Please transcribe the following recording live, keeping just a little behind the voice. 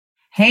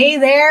Hey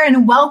there,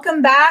 and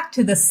welcome back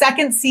to the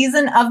second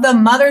season of the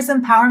Mothers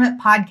Empowerment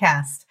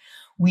Podcast.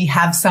 We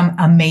have some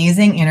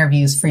amazing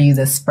interviews for you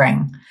this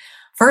spring.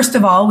 First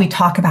of all, we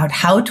talk about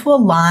how to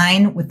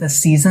align with the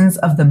seasons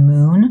of the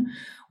moon.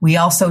 We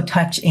also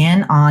touch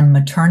in on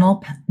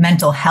maternal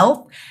mental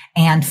health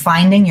and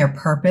finding your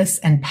purpose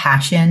and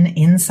passion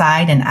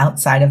inside and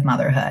outside of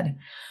motherhood.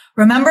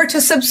 Remember to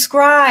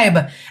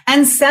subscribe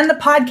and send the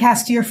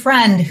podcast to your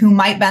friend who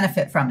might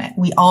benefit from it.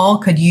 We all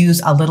could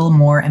use a little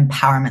more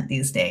empowerment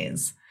these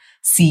days.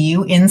 See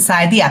you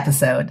inside the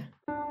episode.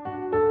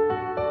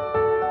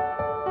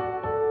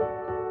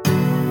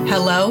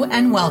 Hello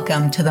and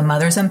welcome to the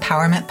Mothers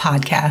Empowerment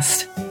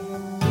Podcast.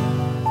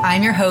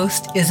 I'm your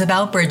host,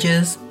 Isabel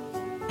Bridges,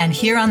 and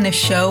here on this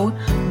show,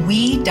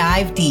 we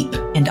dive deep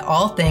into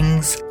all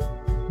things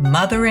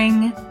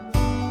mothering,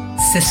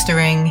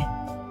 sistering,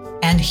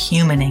 and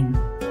humaning.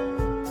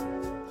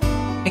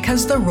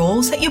 Because the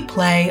roles that you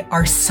play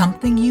are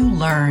something you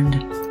learned,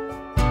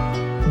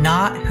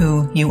 not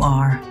who you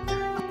are.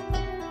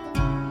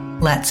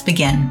 Let's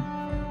begin.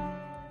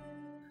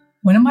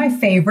 One of my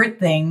favorite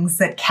things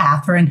that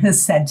Catherine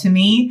has said to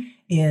me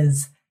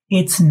is,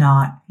 "It's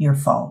not your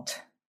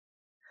fault."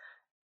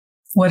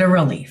 What a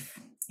relief.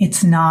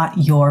 It's not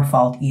your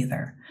fault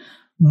either.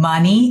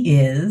 Money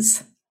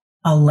is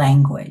a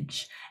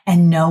language.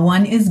 And no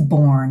one is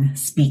born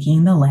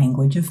speaking the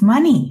language of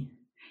money.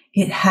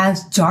 It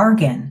has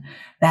jargon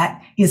that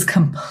is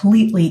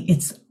completely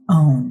its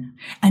own.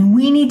 And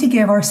we need to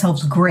give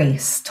ourselves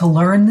grace to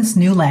learn this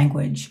new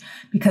language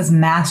because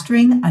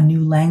mastering a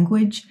new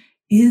language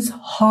is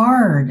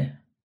hard.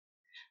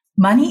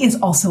 Money is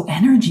also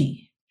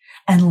energy.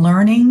 And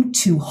learning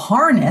to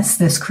harness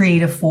this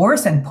creative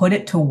force and put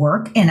it to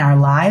work in our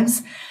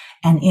lives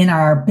and in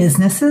our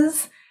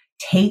businesses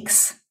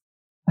takes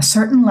a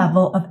certain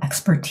level of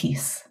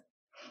expertise.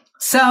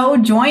 So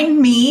join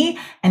me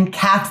and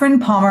Catherine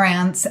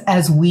Pomerantz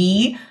as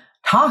we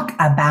talk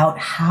about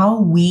how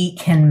we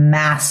can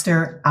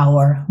master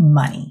our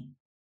money.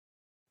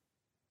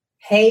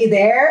 Hey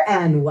there,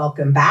 and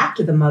welcome back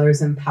to the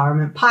Mothers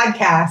Empowerment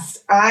Podcast.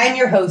 I'm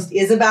your host,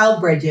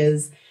 Isabel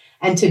Bridges,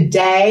 and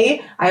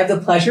today I have the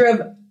pleasure of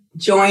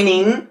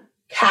joining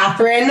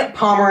Catherine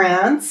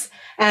Pomerantz.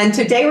 And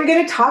today we're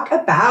going to talk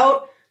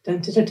about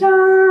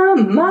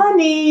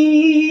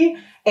money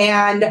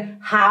and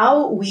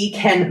how we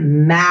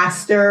can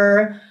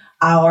master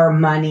our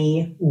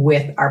money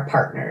with our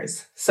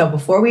partners. So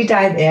before we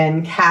dive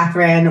in,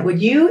 Catherine,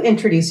 would you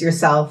introduce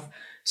yourself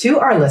to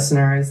our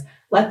listeners?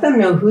 Let them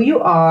know who you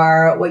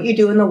are, what you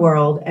do in the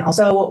world, and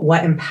also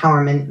what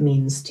empowerment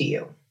means to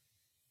you.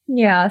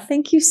 Yeah,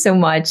 thank you so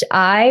much.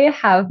 I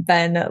have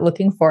been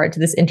looking forward to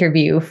this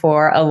interview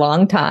for a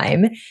long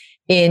time.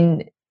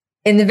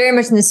 Very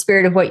much in the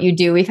spirit of what you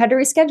do, we've had to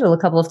reschedule a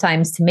couple of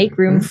times to make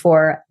room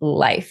for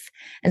life.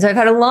 And so I've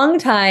had a long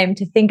time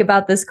to think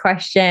about this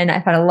question.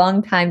 I've had a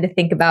long time to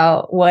think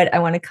about what I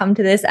want to come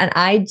to this. And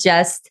I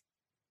just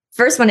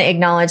first want to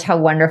acknowledge how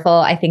wonderful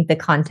I think the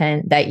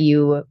content that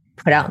you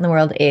put out in the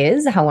world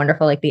is, how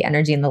wonderful like the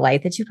energy and the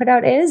light that you put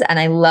out is. And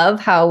I love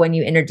how when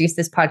you introduce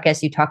this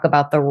podcast, you talk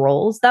about the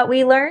roles that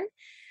we learn.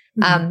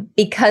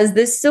 Because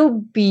this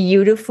so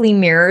beautifully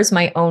mirrors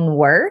my own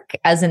work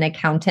as an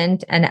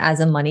accountant and as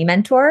a money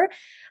mentor.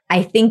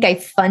 I think I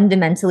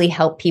fundamentally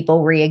help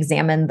people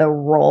re-examine the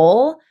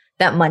role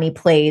that money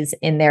plays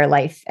in their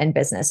life and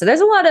business. So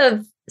there's a lot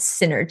of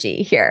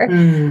synergy here.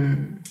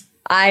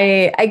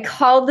 I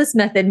call this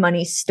method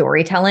money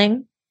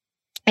storytelling.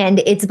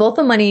 And it's both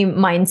a money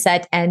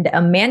mindset and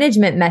a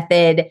management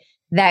method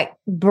that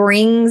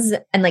brings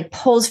and like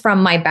pulls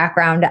from my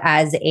background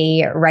as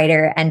a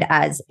writer and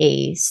as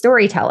a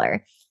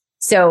storyteller.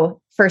 So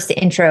first to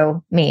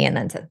intro me and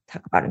then to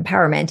talk about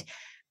empowerment.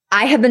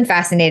 I have been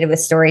fascinated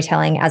with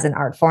storytelling as an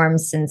art form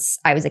since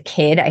I was a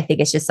kid. I think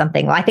it's just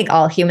something, I think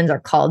all humans are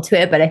called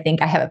to it, but I think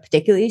I have a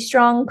particularly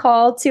strong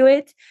call to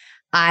it.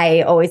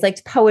 I always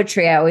liked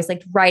poetry. I always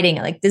liked writing.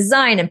 I liked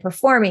design and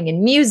performing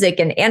and music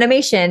and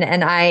animation.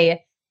 And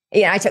I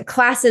took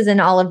classes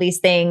in all of these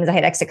things. I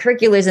had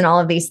extracurriculars in all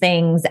of these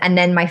things. And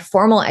then my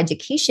formal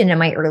education in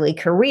my early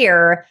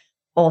career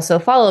also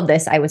followed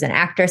this. I was an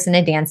actress and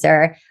a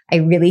dancer. I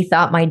really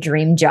thought my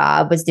dream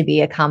job was to be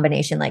a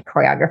combination like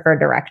choreographer,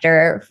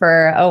 director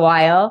for a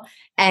while.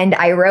 And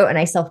I wrote and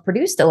I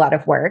self-produced a lot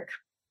of work.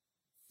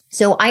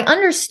 So I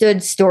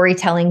understood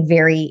storytelling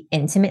very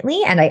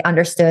intimately, and I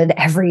understood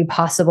every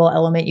possible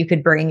element you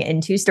could bring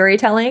into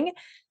storytelling,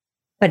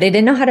 but I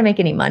didn't know how to make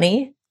any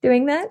money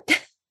doing that.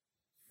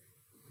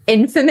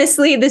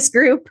 Infamously, this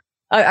group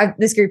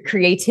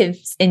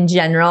creatives in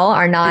general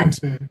are not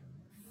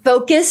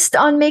focused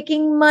on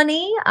making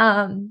money.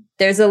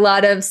 There's a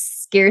lot of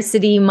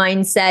scarcity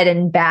mindset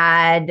and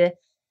bad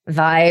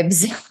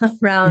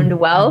vibes around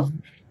wealth.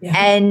 Yeah.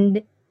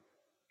 And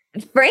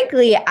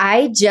frankly,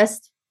 I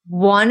just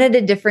wanted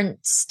a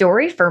different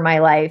story for my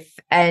life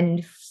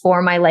and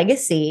for my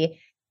legacy.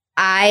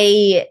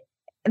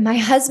 My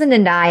husband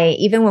and I,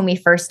 even when we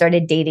first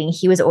started dating,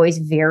 he was always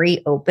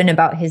very open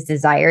about his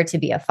desire to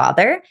be a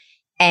father.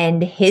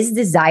 And his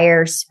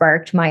desire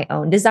sparked my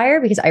own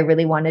desire because I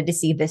really wanted to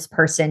see this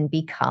person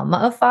become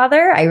a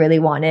father. I really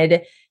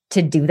wanted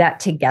to do that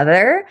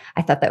together.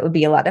 I thought that would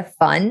be a lot of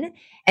fun.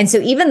 And so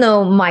even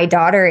though my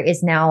daughter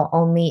is now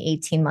only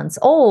 18 months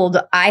old,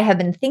 I have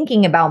been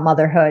thinking about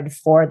motherhood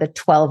for the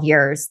 12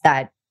 years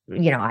that,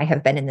 I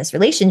have been in this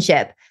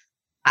relationship.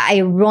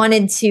 I've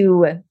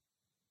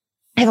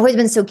always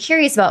been so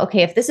curious about,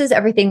 okay, if this is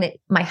everything that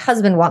my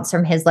husband wants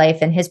from his life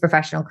and his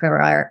professional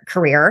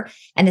career,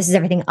 and this is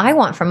everything I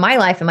want from my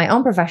life and my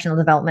own professional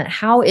development,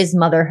 how is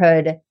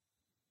motherhood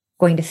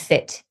going to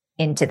fit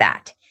into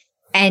that?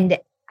 And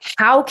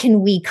how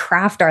can we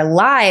craft our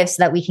lives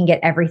so that we can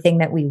get everything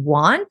that we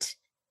want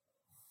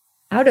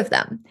out of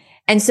them?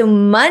 And so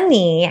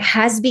money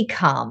has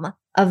become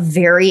a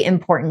very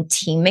important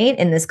teammate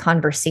in this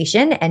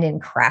conversation and in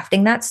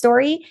crafting that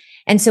story.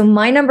 And so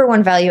my number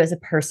one value as a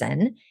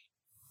person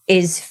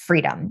is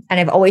freedom. And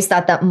I've always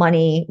thought that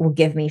money will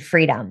give me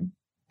freedom.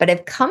 But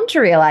I've come to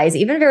realize,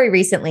 even very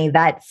recently,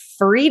 that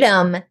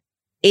freedom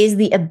is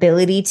the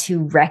ability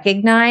to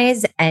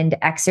recognize and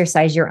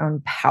exercise your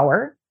own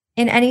power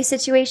in any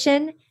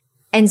situation.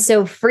 And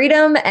so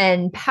freedom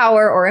and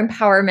power or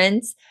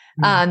empowerment,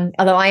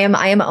 although I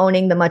am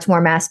owning the much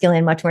more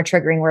masculine, much more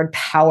triggering word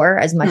power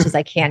as much as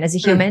I can as a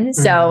human.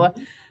 So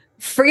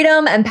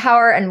freedom and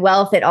power and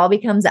wealth, it all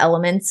becomes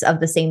elements of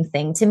the same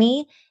thing to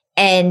me.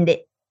 And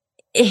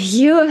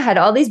you have had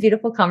all these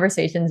beautiful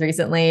conversations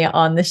recently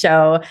on the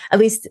show, at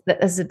least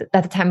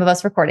at the time of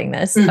us recording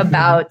this,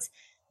 about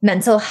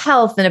mental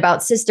health and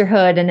about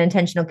sisterhood and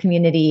intentional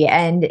community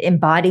and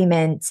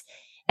embodiment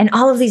and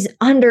all of these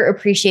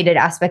underappreciated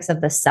aspects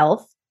of the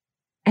self.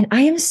 And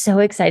I am so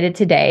excited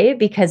today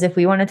because if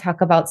we want to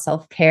talk about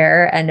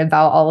self-care and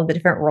about all of the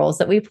different roles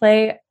that we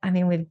play,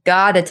 we've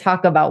got to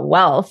talk about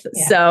wealth.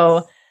 Yes.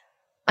 So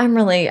I'm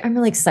really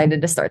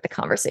excited to start the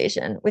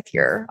conversation with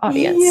your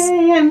audience.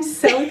 Yay, I'm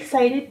so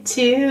excited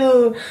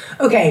too.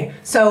 Okay,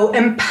 so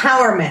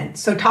empowerment.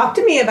 So talk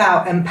to me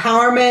about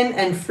empowerment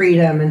and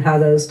freedom and how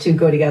those two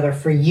go together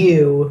for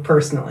you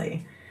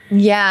personally.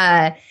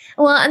 Yeah.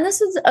 Well, and this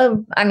was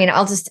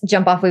I'll just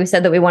jump off. We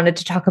said that we wanted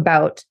to talk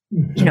about,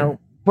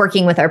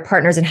 working with our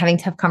partners and having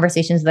tough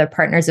conversations with our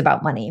partners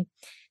about money.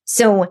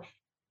 So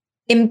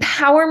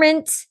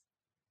empowerment,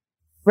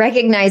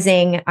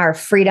 recognizing our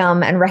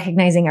freedom and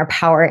recognizing our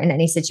power in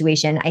any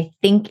situation, I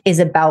think is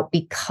about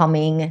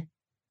becoming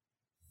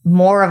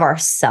more of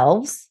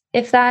ourselves,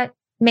 if that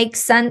makes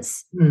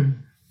sense.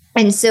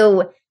 And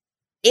so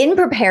in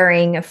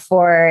preparing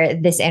for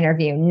this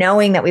interview,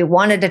 knowing that we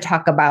wanted to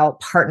talk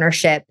about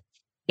partnership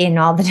in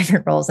all the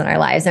different roles in our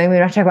lives, we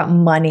want to talk about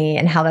money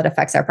and how that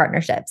affects our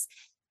partnerships.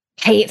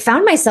 I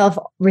found myself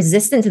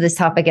resistant to this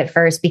topic at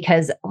first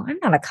because I'm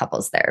not a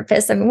couples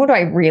therapist. What do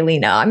I really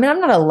know? I'm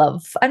not a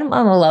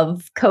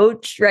love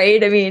coach,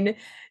 right?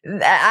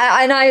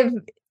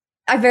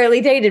 I've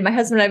barely dated. My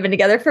husband and I have been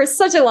together for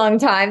such a long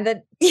time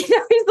that, he's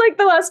like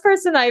the last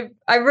person I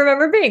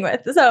remember being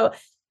with. So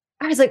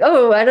I was like,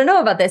 oh, I don't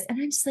know about this.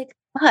 And I'm just like,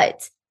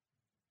 but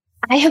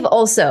I have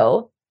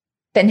also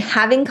been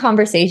having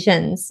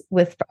conversations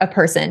with a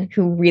person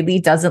who really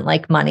doesn't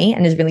like money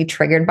and is really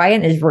triggered by it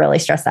and is really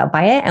stressed out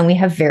by it. And we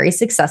have very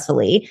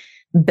successfully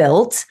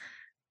built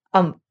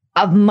a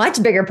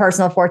much bigger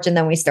personal fortune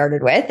than we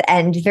started with,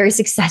 and very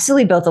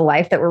successfully built a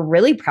life that we're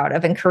really proud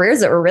of and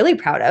careers that we're really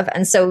proud of.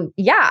 And so,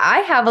 yeah, I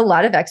have a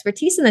lot of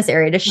expertise in this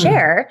area to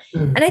share.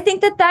 And I think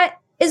that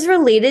is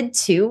related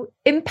to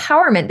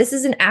empowerment. This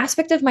is an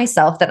aspect of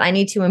myself that I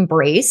need to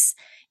embrace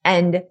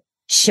and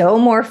show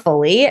more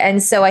fully.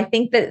 And so I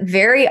think that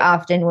very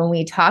often when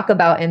we talk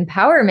about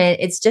empowerment,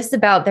 it's just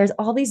about there's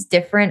all these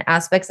different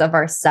aspects of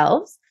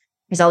ourselves.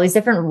 There's all these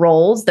different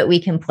roles that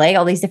we can play,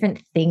 all these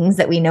different things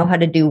that we know how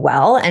to do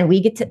well. And we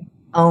get to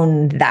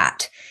own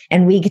that.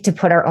 And we get to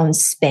put our own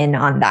spin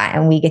on that.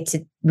 And we get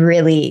to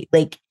really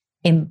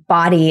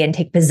embody and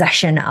take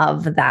possession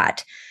of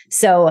that.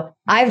 So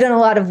I've done a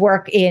lot of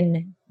work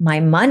in my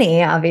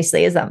money,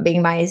 obviously, as that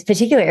being my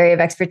particular area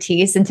of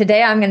expertise. And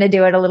today I'm going to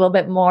do it a little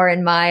bit more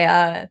in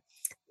my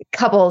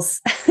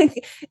couples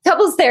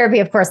therapy.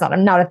 Of course not.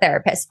 I'm not a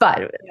therapist,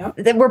 but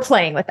we're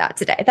playing with that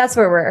today. That's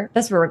where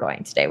we're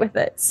going today with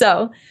it.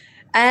 So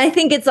I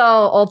think it's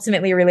all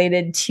ultimately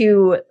related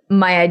to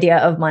my idea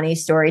of money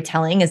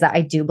storytelling, is that I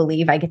do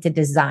believe I get to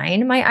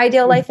design my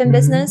ideal life and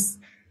business.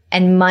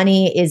 And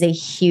money is a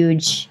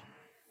huge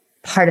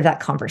part of that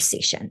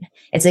conversation.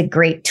 It's a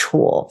great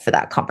tool for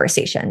that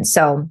conversation.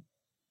 So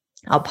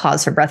I'll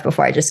pause for breath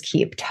before I just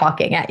keep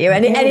talking at you.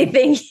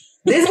 Anything.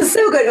 This is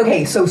so good.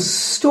 Okay. So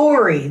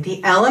story,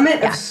 the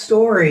element of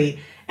story.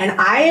 And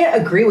I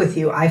agree with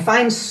you. I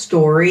find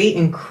story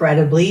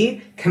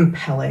incredibly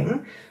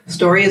compelling.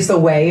 Story is the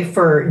way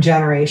for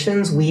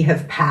generations we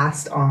have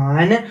passed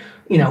on,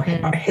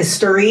 our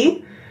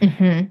history.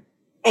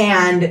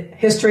 And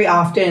history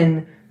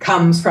often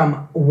comes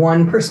from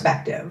one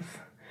perspective.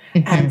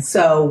 And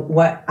so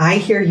what I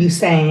hear you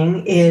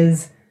saying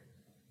is,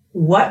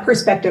 what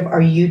perspective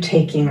are you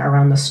taking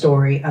around the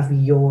story of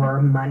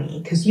your money?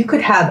 Because you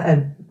could have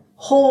a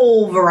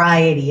whole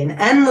variety, an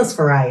endless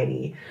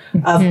variety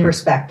of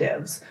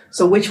perspectives.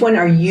 So which one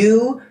are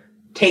you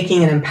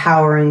taking an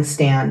empowering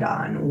stand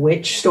on?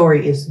 Which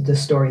story is the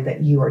story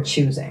that you are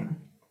choosing?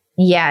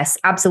 Yes,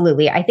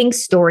 absolutely. I think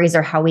stories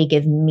are how we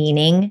give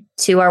meaning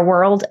to our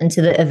world and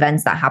to the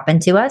events that happen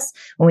to us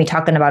when we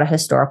talk about a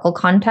historical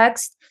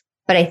context.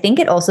 But I think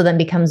it also then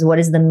becomes, what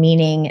is the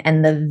meaning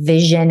and the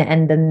vision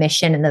and the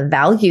mission and the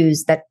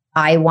values that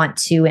I want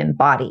to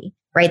embody,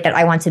 right? That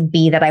I want to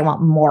be, that I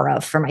want more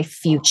of for my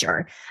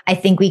future. I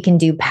think we can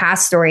do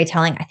past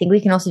storytelling. I think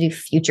we can also do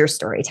future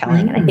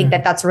storytelling. And I think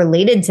that that's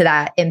related to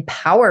that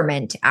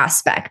empowerment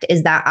aspect,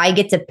 is that I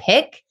get to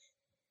pick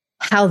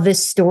how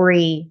this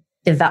story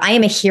develop. I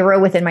am a hero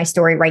within my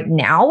story right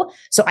now,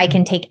 so I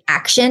can take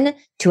action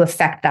to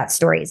affect that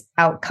story's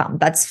outcome.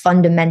 That's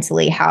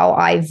fundamentally how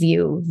I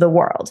view the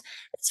world.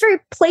 It's very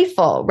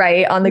playful,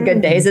 right? On the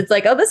good days, it's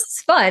like, oh, this is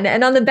fun.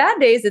 And on the bad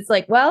days, it's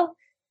like, well,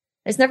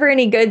 there's never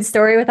any good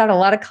story without a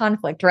lot of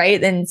conflict,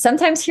 right? And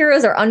sometimes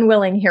heroes are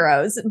unwilling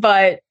heroes,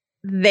 but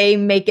they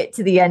make it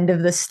to the end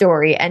of the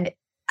story. And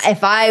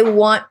if I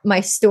want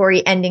my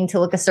story ending to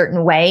look a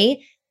certain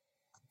way,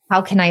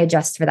 how can I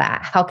adjust for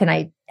that? How can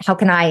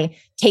I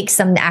take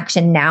some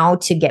action now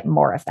to get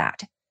more of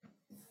that?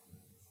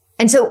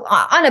 And so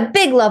on a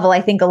big level, I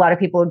think a lot of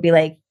people would be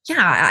like,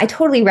 yeah, I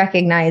totally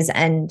recognize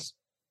and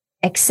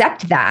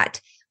accept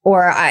that.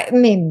 Or I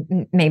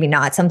mean, maybe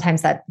not.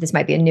 Sometimes this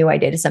might be a new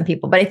idea to some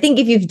people. But I think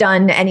if you've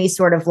done any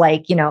sort of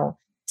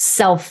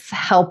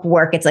self-help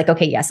work, it's like,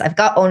 okay, yes, I've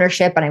got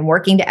ownership and I'm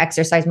working to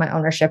exercise my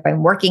ownership.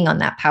 I'm working on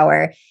that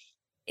power.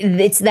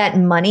 It's that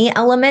money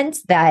element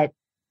that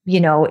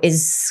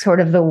is sort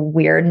of the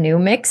weird new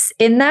mix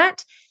in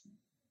that.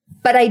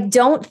 But I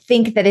don't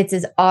think that it's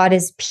as odd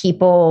as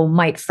people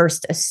might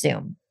first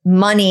assume.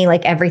 Money,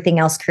 like everything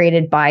else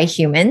created by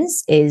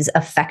humans, is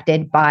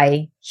affected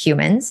by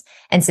humans.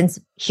 And since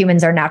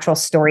humans are natural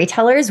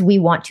storytellers, we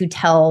want to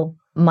tell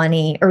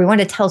money, or we want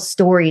to tell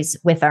stories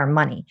with our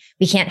money.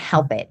 We can't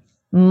help it.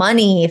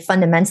 Money,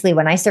 fundamentally,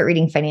 when I start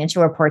reading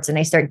financial reports and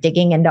I start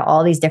digging into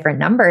all these different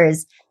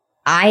numbers,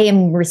 I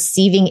am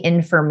receiving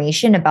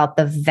information about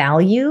the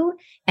value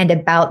and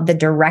about the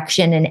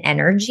direction and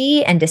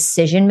energy and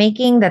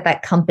decision-making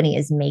that company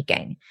is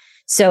making.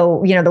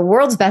 So, the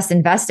world's best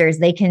investors,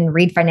 they can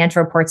read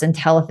financial reports and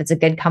tell if it's a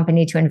good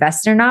company to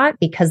invest or not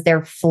because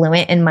they're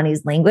fluent in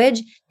money's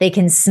language. They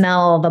can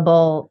smell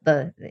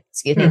the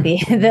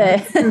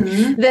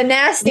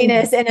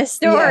nastiness in a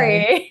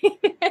story.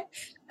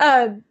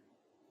 Yeah.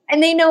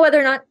 And they know whether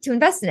or not to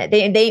invest in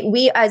it.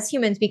 We as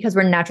humans, because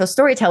we're natural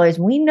storytellers,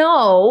 we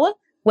know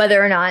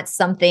whether or not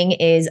something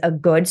is a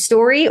good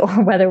story or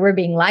whether we're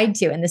being lied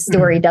to and the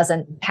story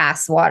doesn't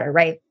pass water,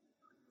 right?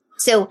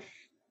 So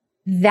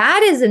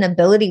that is an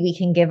ability we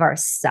can give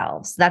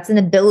ourselves. That's an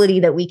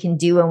ability that we can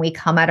do when we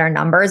come at our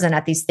numbers and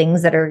at these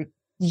things that are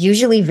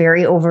usually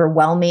very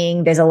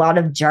overwhelming. There's a lot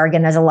of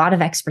jargon, there's a lot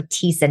of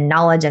expertise and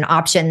knowledge and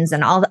options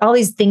and all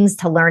these things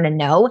to learn and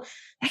know.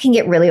 That can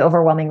get really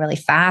overwhelming really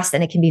fast,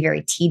 and it can be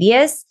very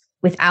tedious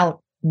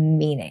without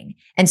meaning.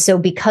 And so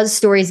because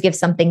stories give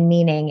something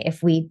meaning,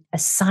 if we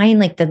assign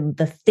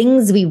the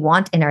things we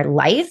want in our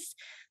life,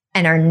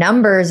 and our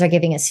numbers are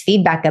giving us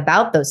feedback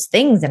about those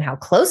things and how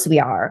close we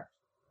are,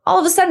 all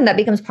of a sudden that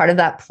becomes part of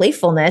that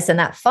playfulness and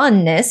that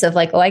funness of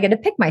like, oh, I get to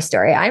pick my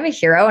story. I'm a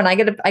hero and I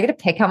get to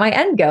pick how my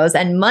end goes.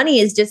 And money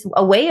is just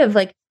a way of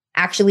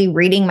actually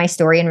reading my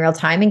story in real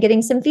time and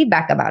getting some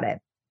feedback about it.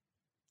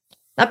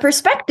 A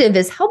perspective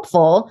is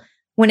helpful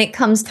when it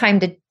comes time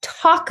to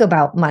talk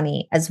about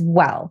money as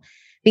well,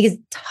 because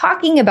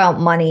talking about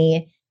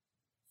money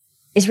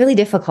is really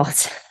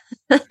difficult.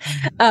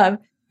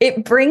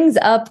 It brings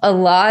up a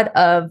lot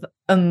of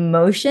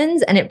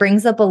emotions and it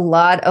brings up a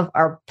lot of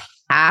our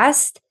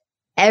past.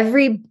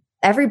 Every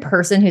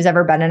person who's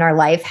ever been in our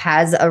life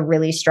has a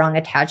really strong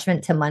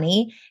attachment to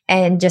money.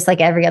 And just like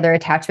every other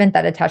attachment,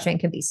 that attachment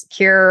can be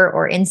secure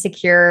or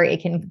insecure.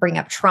 It can bring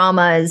up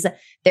traumas.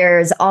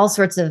 There's all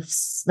sorts of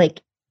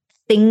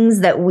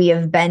things that we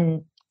have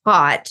been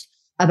taught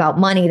about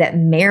money that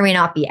may or may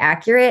not be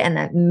accurate and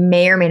that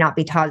may or may not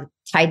be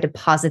tied to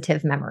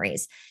positive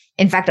memories.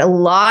 In fact, a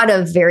lot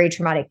of very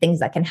traumatic things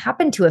that can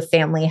happen to a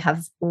family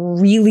have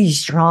really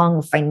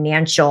strong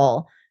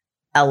financial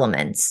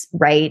elements,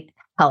 right?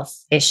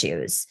 Health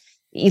issues,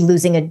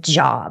 losing a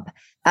job,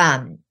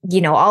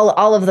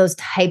 all of those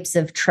types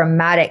of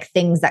traumatic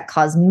things that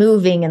cause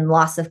moving and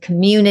loss of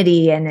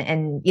community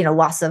and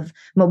loss of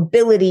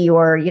mobility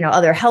or,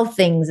 other health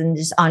things and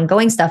just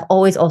ongoing stuff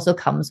always also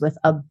comes with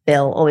a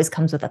bill, always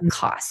comes with a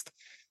cost.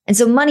 And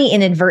so money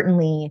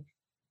inadvertently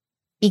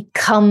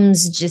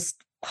becomes just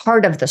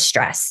part of the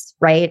stress,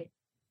 right?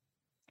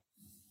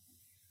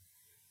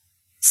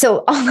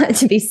 So all that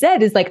to be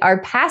said is our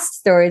past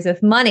stories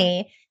with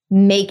money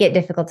make it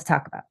difficult to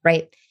talk about,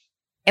 right?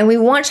 And we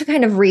want to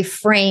kind of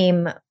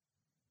reframe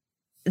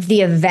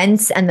the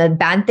events and the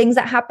bad things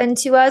that happen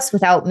to us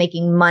without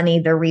making money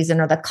the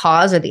reason or the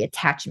cause or the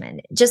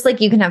attachment. Just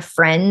like you can have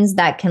friends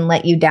that can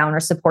let you down or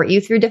support you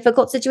through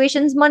difficult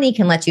situations, money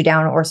can let you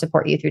down or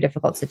support you through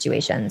difficult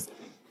situations.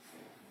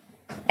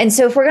 And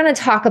so if we're going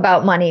to talk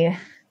about money,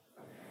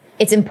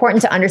 it's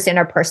important to understand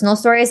our personal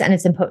stories, and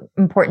it's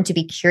important to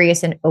be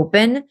curious and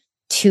open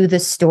to the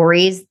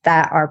stories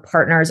that our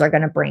partners are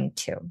going to bring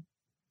too.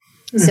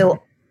 Mm-hmm.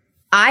 So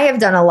I have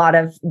done a lot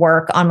of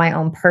work on my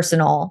own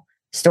personal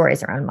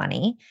stories around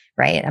money,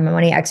 right? I'm a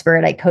money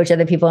expert. I coach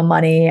other people in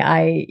money.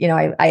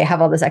 I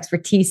have all this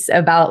expertise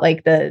about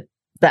like the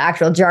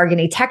actual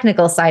jargony,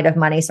 technical side of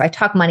money. So I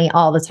talk money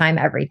all the time,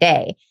 every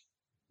day.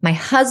 My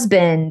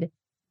husband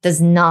does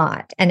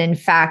not. And in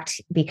fact,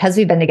 because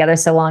we've been together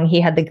so long,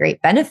 he had the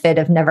great benefit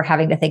of never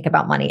having to think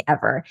about money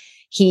ever.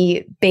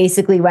 He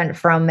basically went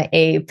from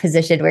a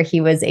position where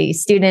he was a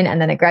student and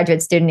then a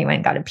graduate student. He went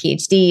and got a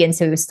PhD. And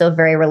so he was still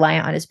very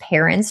reliant on his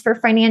parents for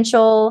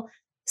financial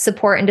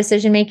support and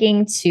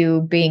decision-making,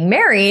 to being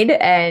married.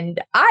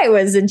 And I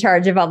was in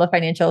charge of all the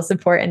financial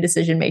support and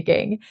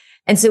decision-making.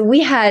 And so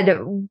we had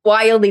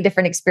wildly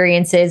different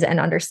experiences and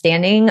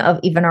understanding of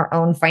even our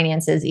own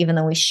finances, even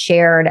though we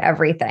shared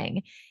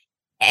everything.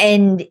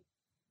 And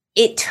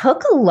it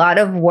took a lot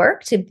of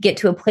work to get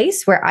to a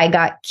place where I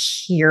got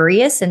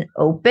curious and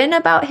open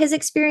about his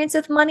experience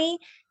with money.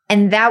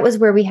 And that was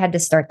where we had to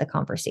start the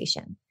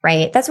conversation,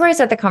 right? That's where I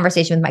start the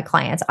conversation with my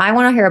clients. I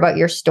want to hear about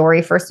your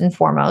story first and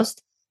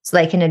foremost, so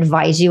that I can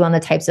advise you on the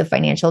types of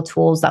financial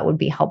tools that would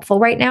be helpful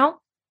right now.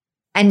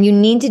 And you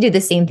need to do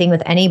the same thing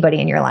with anybody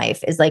in your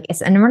life,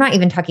 and we're not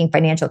even talking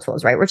financial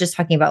tools, right? We're just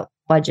talking about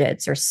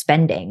budgets or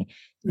spending.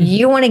 Mm-hmm.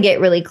 You want to get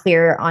really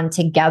clear on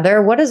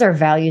together, what is our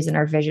values and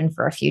our vision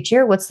for our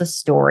future? What's the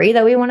story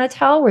that we want to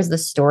tell? Where's the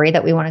story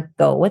that we want to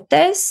go with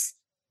this?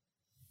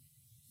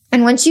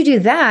 And once you do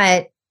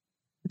that,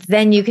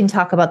 then you can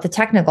talk about the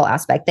technical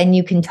aspect. Then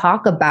you can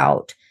talk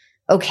about,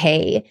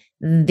 okay,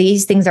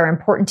 these things are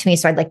important to me,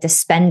 so I'd like to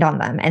spend on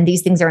them. And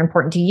these things are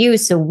important to you,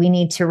 so we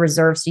need to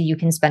reserve so you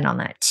can spend on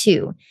that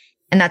too.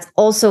 And that's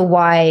also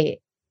why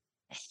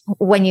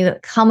when you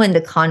come into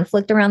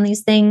conflict around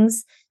these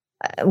things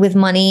with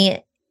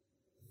money,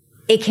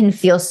 it can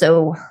feel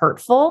so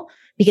hurtful,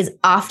 because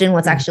often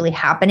what's actually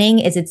happening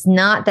is it's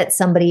not that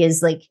somebody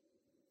is like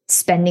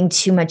spending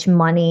too much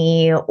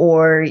money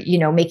or,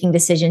 making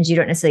decisions you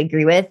don't necessarily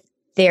agree with.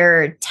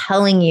 They're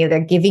telling you, they're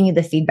giving you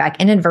the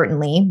feedback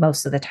inadvertently,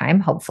 most of the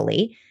time,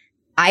 hopefully.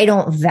 I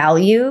don't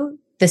value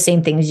the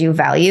same things you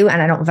value,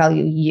 and I don't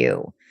value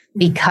you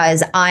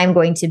because I'm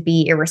going to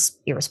be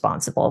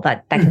irresponsible.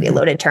 That can be a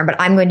loaded term, but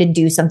I'm going to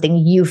do something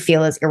you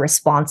feel is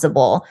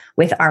irresponsible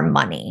with our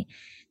money.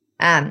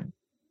 And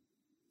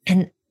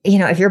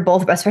if you're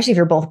both, especially if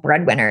you're both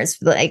breadwinners,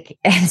 like,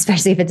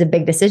 especially if it's a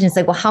big decision, it's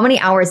like, well, how many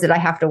hours did I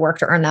have to work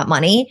to earn that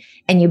money?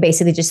 And you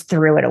basically just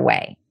threw it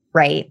away,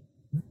 right?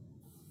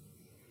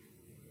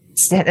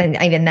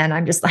 And even then,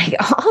 I'm just like,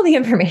 all the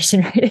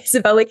information, right, is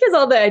about like, here's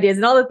all the ideas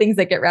and all the things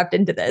that get wrapped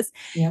into this.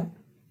 Yeah.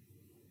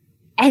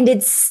 And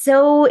it's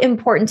so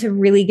important to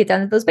really get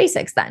down to those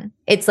basics then.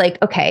 It's like,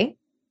 okay,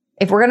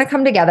 if we're going to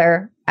come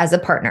together as a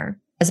partner,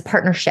 as a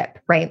partnership,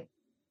 right?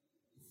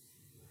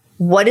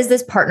 What is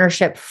this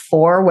partnership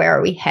for? Where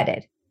are we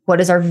headed?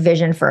 What is our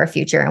vision for our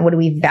future? And what do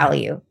we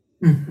value?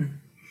 Mm-hmm.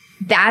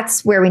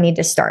 That's where we need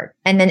to start.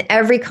 And then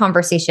every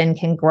conversation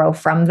can grow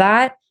from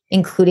that,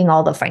 including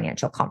all the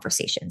financial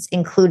conversations,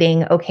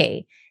 including,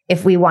 okay,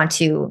 if we want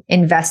to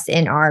invest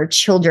in our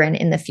children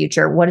in the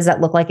future, what does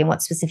that look like in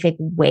what specific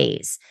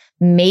ways?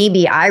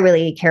 Maybe I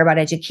really care about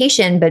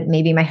education, but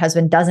maybe my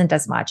husband doesn't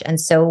as much.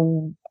 And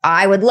so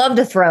I would love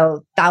to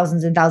throw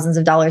thousands and thousands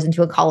of dollars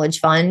into a college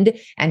fund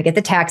and get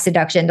the tax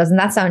deduction. Doesn't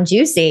that sound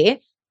juicy?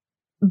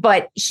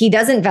 But he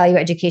doesn't value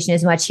education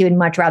as much. He would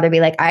much rather be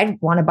like, I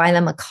want to buy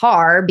them a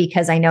car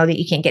because I know that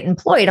you can't get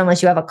employed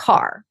unless you have a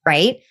car,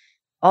 right?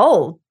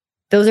 Oh,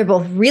 those are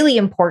both really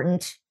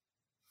important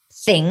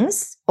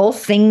things,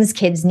 both things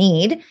kids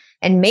need.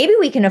 And maybe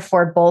we can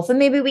afford both and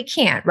maybe we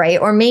can't, right?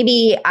 Or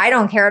maybe I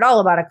don't care at all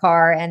about a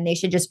car and they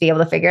should just be able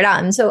to figure it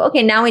out. And so,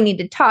 okay, now we need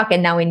to talk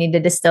and now we need to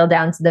distill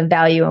down to the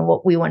value and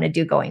what we want to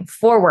do going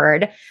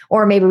forward.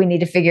 Or maybe we need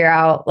to figure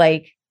out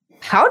like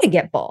how to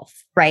get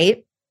both,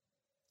 right?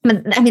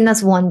 I mean,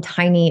 that's one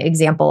tiny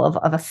example of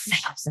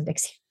 1,000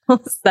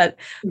 examples that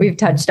we've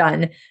touched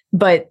on.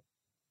 But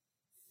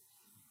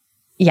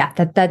yeah,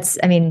 that's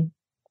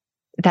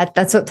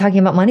what talking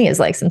about money is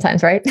like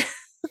sometimes, right?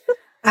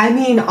 I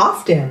mean,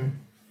 often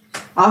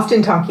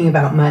talking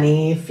about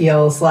money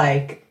feels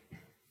like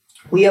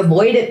we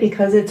avoid it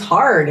because it's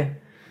hard.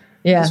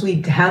 Yeah. Because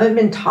we haven't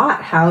been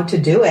taught how to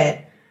do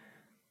it.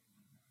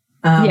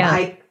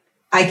 I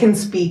can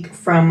speak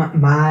from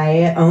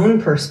my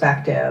own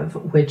perspective,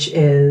 which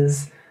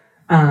is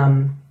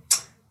all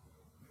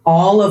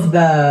of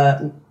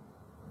the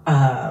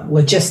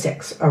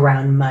logistics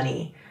around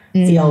money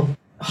feel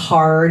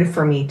hard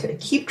for me to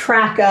keep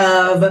track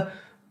of.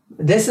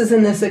 This is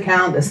in this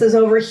account. This is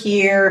over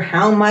here.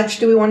 How much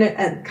do we want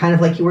to, kind of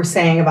like you were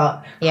saying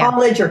about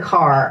college or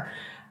car.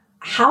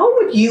 How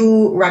would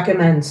you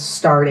recommend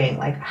starting?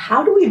 Like,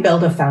 how do we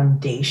build a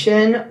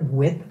foundation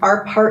with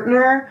our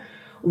partner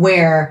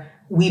where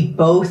we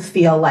both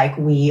feel like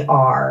we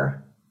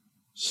are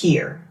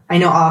here? I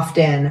know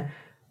often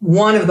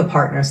one of the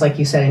partners, like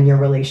you said, in your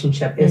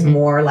relationship is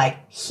more like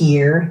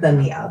here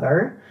than the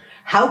other,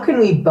 how can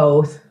we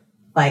both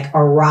like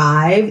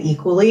arrive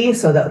equally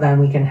so that then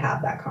we can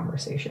have that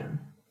conversation?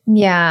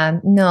 Yeah,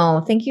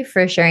 no, thank you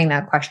for sharing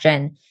that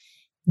question.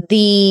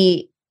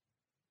 The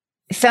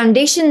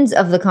foundations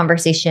of the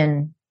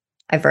conversation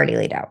I've already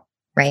laid out,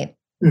 right?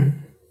 Mm-hmm.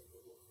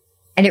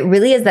 And it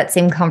really is that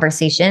same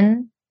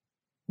conversation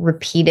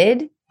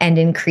repeated and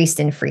increased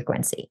in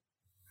frequency.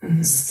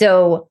 Mm-hmm.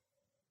 So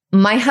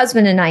my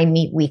husband and I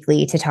meet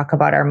weekly to talk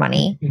about our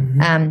money.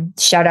 Mm-hmm.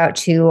 Shout out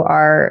to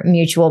our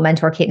mutual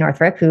mentor, Kate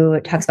Northrup, who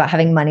talks about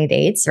having money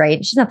dates,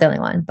 right? She's not the only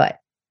one, but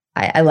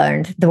I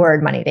learned the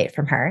word money date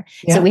from her.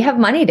 Yeah. So we have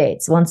money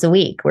dates once a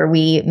week where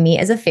we meet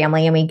as a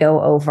family and we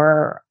go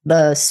over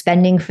the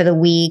spending for the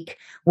week,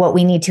 what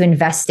we need to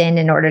invest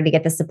in order to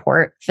get the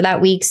support for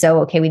that week. So,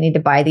 okay, we need to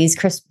buy these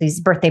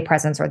birthday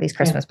presents or these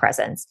Christmas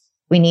presents.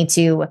 We need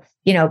to,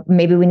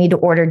 maybe we need to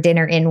order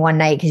dinner in one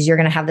night because you're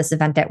going to have this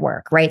event at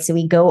work, right? So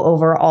we go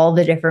over all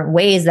the different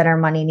ways that our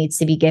money needs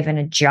to be given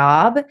a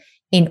job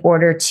in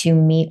order to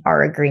meet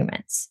our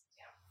agreements.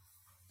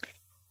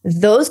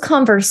 Those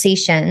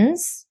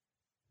conversations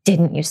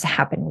didn't used to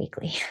happen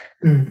weekly.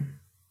 Mm.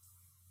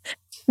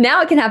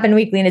 Now it can happen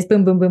weekly and it's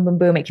boom, boom, boom, boom,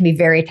 boom. It can be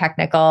very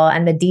technical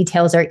and the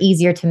details are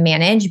easier to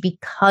manage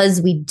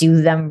because we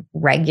do them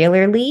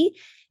regularly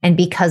and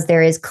because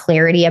there is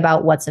clarity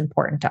about what's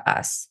important to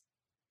us.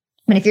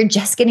 And if you're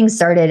just getting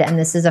started and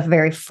this is a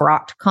very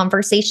fraught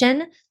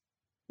conversation,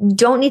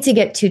 don't need to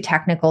get too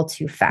technical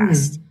too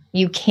fast. Mm.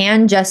 You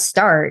can just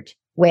start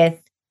with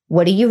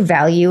what do you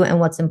value and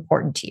what's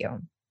important to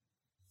you?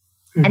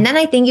 And then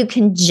I think you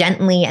can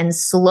gently and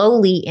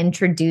slowly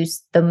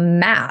introduce the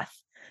math,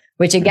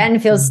 which again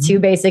feels too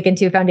basic and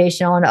too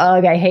foundational. And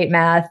I hate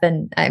math.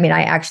 And I mean,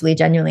 I actually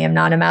genuinely am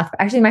not a math.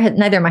 Actually,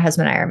 neither my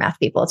husband and I are math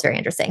people. It's very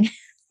interesting,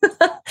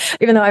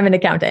 even though I'm an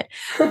accountant.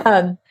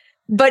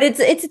 But it's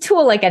a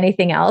tool like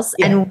anything else.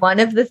 Yeah. And one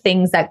of the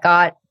things that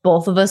got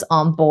both of us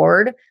on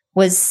board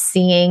was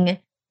seeing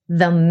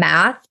the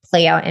math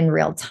play out in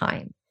real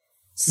time.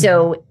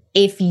 So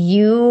if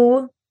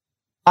you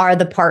are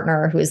the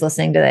partner who is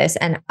listening to this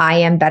and I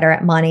am better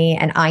at money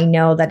and I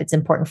know that it's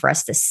important for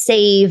us to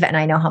save and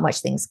I know how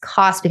much things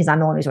cost because I'm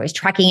the one who's always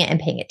tracking it and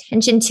paying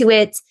attention to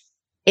it,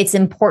 it's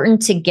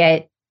important to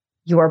get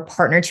your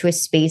partner to a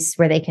space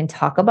where they can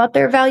talk about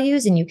their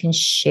values and you can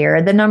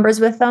share the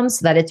numbers with them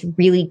so that it's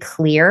really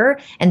clear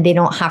and they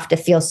don't have to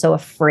feel so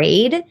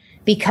afraid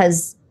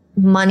because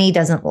money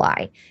doesn't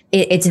lie.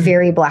 It's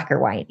very black or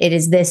white. It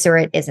is this or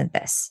it isn't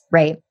this,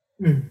 right?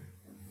 Mm.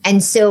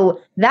 And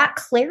so that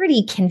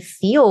clarity can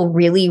feel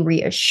really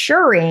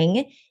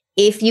reassuring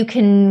if you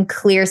can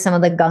clear some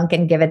of the gunk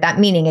and give it that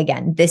meaning.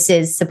 Again, this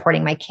is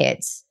supporting my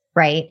kids,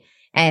 right?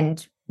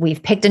 And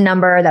we've picked a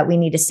number that we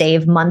need to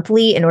save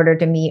monthly in order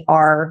to meet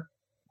our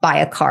buy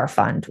a car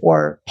fund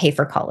or pay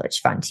for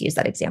college fund, to use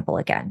that example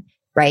again,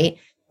 right?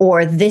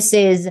 Or this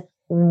is,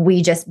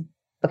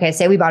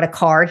 say we bought a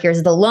car,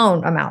 here's the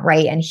loan amount,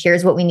 right? And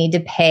here's what we need to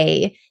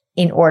pay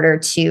in order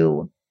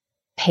to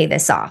pay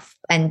this off.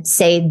 And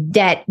say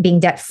being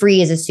debt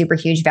free is a super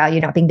huge value,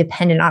 not being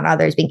dependent on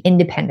others, being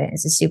independent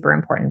is a super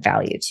important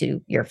value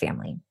to your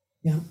family.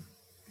 Yeah.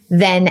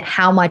 Then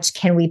how much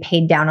can we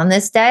pay down on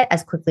this debt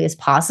as quickly as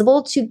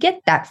possible to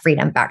get that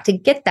freedom back, to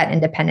get that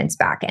independence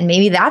back? And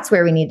maybe that's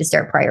where we need to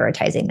start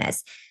prioritizing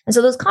this. And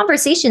so those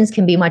conversations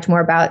can be much more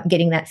about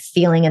getting that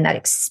feeling and that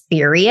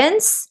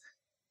experience.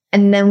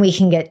 And then we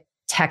can get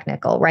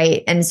technical,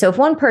 right? And so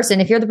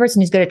if you're the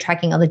person who's good at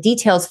tracking all the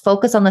details,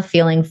 focus on the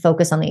feeling,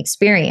 focus on the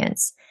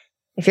experience.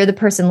 If you're the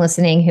person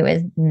listening who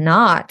is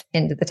not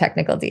into the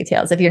technical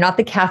details, if you're not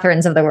the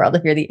Catherines of the world,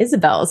 if you're the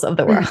Isabels of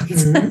the world,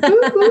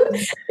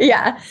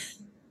 yeah,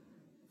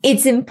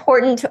 it's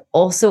important to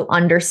also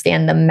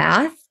understand the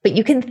math, but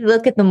you can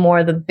look at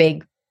the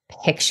big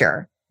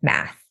picture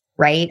math,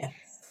 right? Yes.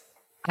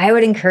 I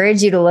would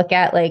encourage you to look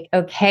at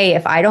okay,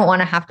 if I don't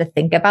want to have to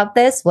think about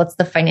this, what's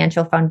the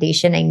financial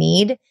foundation I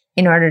need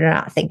in order to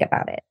not think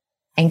about it?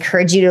 I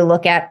encourage you to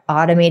look at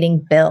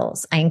automating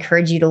bills. I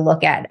encourage you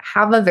to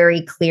have a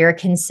very clear,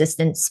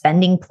 consistent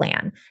spending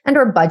plan and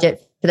or budget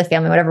for the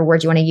family, whatever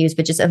word you want to use,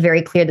 but just a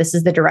very clear, this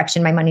is the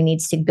direction my money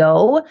needs to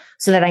go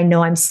so that I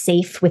know I'm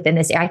safe within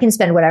this. I can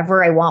spend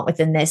whatever I want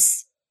within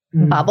this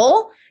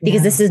bubble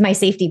because this is my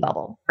safety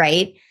bubble,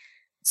 right?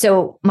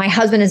 So my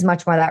husband is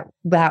much more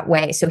that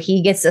way. So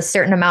he gets a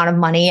certain amount of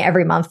money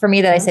every month for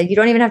me that I said, you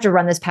don't even have to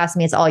run this past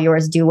me. It's all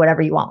yours. Do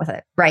whatever you want with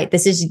it. Right.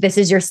 This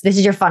is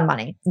your fun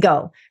money.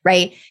 Go.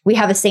 Right. We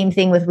have the same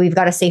thing we've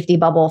got a safety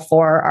bubble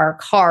for our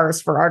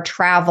cars, for our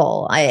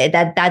travel.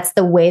 That's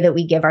the way that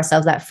we give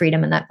ourselves that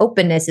freedom and that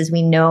openness is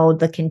we know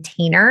the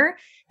container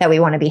that we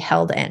want to be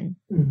held in.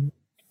 Mm-hmm.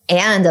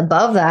 And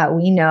above that,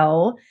 we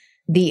know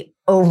the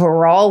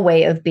overall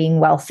way of being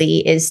wealthy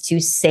is to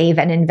save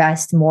and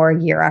invest more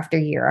year after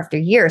year after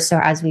year. So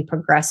as we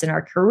progress in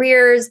our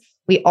careers,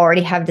 we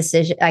already have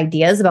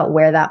ideas about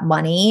where that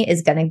money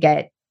is going to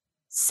get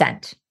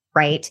sent,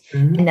 right?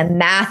 And the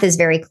math is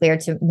very clear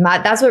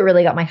that's what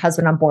really got my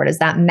husband on board, is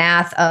that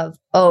math of,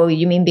 oh,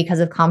 you mean because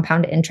of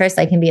compound interest,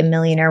 I can be a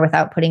millionaire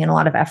without putting in a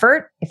lot of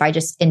effort if I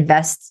just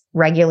invest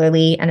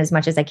regularly and as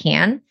much as I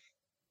can?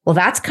 Well,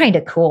 that's kind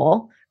of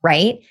cool,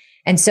 right?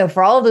 And so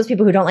for all of those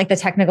people who don't like the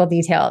technical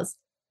details,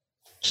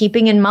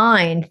 keeping in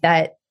mind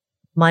that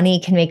money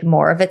can make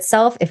more of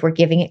itself if we're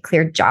giving it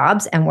clear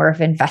jobs and we're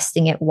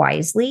investing it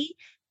wisely,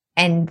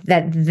 and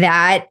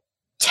that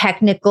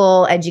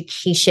technical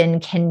education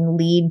can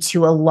lead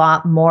to a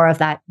lot more of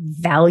that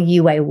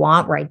value I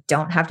want, where I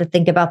don't have to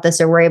think about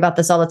this or worry about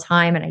this all the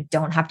time. And I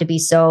don't have to be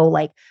so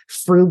like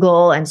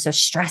frugal and so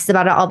stressed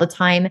about it all the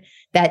time.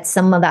 That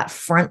some of that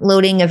front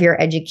loading of your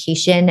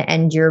education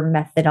and your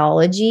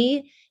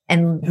methodology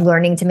and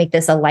learning to make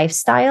this a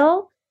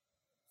lifestyle,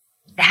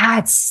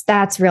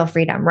 that's real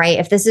freedom, right?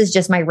 If this is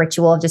just my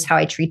ritual of just how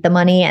I treat the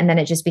money and then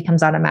it just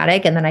becomes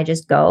automatic and then I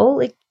just go,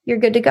 like, you're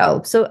good to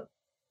go. So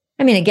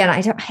I mean, again,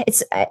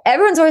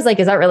 everyone's always like,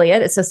 is that really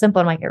it? It's so simple.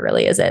 I'm like, it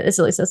really is it. It's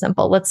really so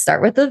simple. Let's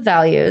start with the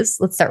values.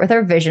 Let's start with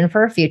our vision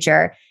for our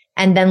future.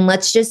 And then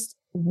let's just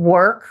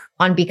work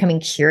on becoming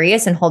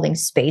curious and holding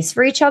space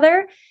for each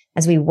other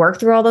as we work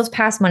through all those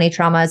past money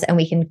traumas, and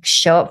we can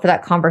show up for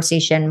that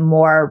conversation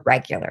more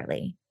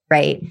regularly,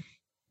 right?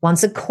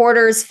 Once a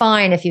quarter is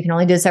fine if you can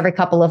only do this every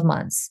couple of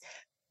months.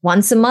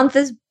 Once a month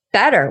is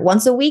better.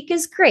 Once a week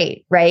is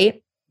great,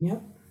 right?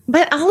 Yep.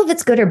 But all of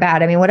it's good or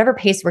bad. I mean, whatever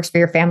pace works for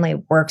your family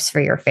works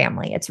for your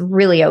family. It's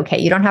really okay.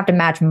 You don't have to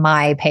match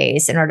my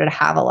pace in order to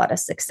have a lot of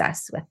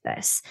success with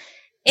this.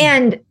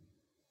 And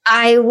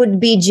I would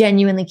be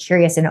genuinely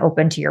curious and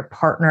open to your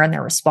partner and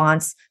their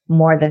response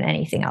more than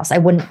anything else. I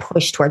wouldn't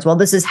push towards, well,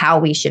 this is how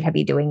we should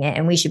be doing it,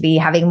 and we should be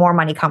having more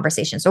money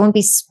conversations. So I wouldn't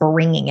be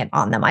springing it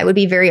on them. I would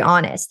be very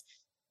honest.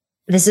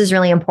 This is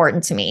really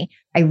important to me.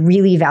 I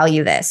really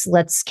value this.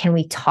 Can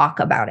we talk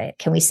about it?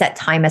 Can we set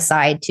time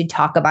aside to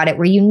talk about it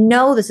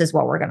where this is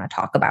what we're going to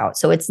talk about?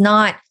 So it's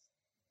not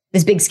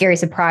this big scary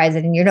surprise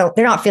and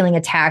they're not feeling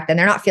attacked and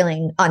they're not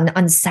feeling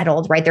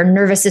unsettled, right? Their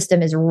nervous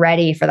system is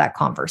ready for that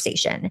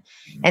conversation.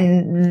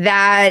 And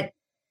that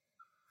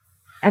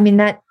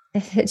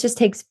it just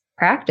takes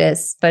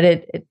practice, but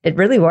it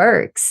really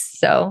works.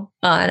 So,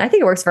 and I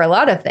think it works for a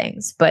lot of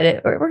things, but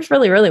it works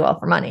really, really well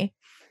for money.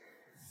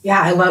 Yeah,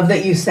 I love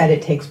that you said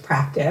it takes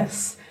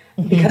practice,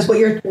 because what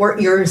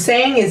you're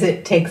saying is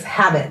it takes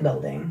habit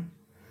building.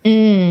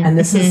 And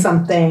this is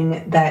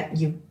something that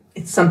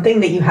it's something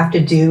that you have to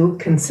do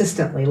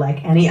consistently,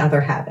 like any other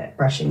habit,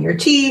 brushing your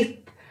teeth,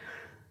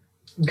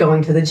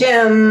 going to the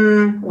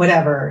gym,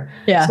 whatever.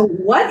 Yeah. So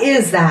what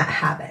is that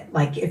habit?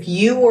 Like, if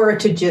you were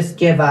to just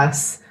give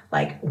us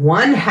like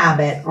one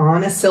habit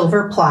on a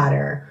silver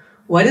platter,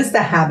 what is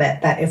the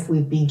habit that if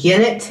we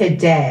begin it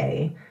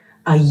today,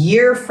 a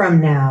year from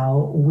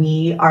now,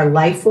 our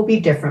life will be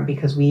different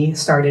because we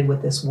started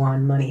with this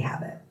one money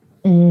habit?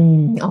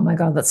 Oh my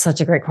God, that's such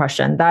a great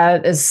question.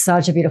 That is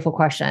such a beautiful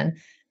question.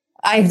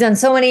 I've done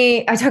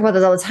I talk about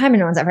this all the time and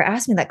no one's ever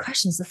asked me that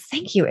question. So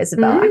thank you,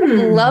 Isabel. I would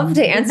love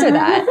to answer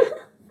that.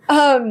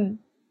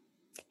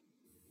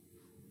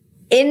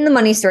 In the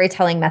money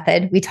storytelling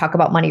method, we talk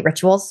about money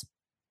rituals.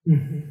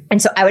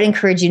 And so I would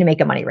encourage you to make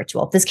a money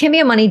ritual. This can be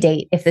a money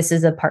date if this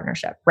is a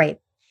partnership, right?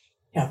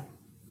 Yeah.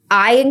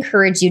 I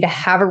encourage you to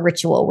have a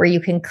ritual where you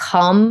can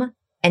come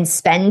and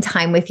spend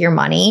time with your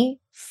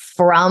money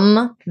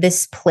from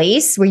this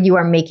place where you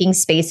are making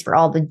space for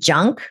all the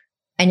junk,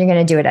 and you're going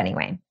to do it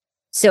anyway.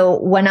 So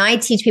when I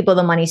teach people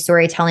the money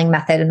storytelling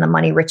method and the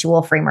money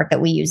ritual framework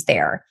that we use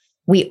there,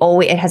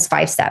 it has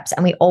 5 steps,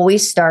 and we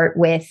always start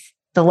with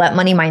the let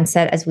money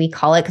mindset, as we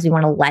call it, because we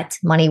want to let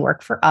money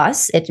work for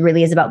us. It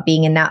really is about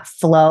being in that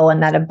flow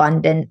and that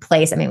abundant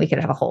place. I mean, we could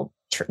have a whole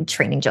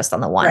training just on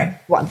the one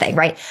thing,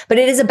 right? But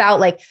it is about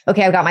like,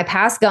 okay, I've got my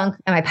past gunk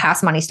and my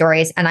past money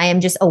stories, and I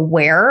am just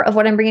aware of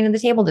what I'm bringing to the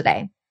table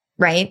today,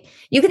 right?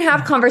 You can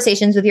have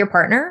conversations with your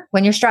partner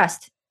when you're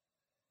stressed.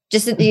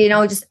 Just,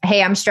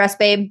 hey, I'm stressed,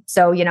 babe.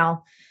 So,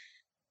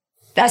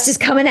 that's just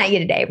coming at you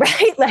today,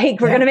 right?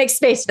 Like, we're going to make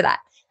space for that.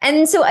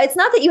 And so it's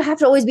not that you have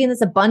to always be in this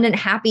abundant,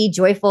 happy,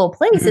 joyful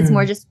place. It's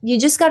more just, you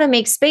just got to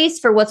make space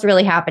for what's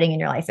really happening in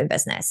your life and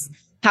business.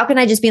 How can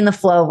I just be in the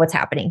flow of what's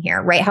happening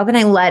here, right? How can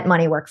I let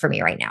money work for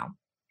me right now?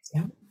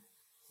 Yeah.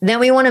 Then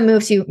we want to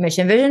move to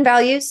mission, vision,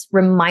 values.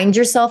 Remind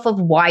yourself of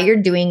why you're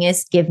doing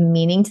this. Give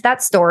meaning to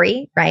that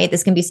story, right?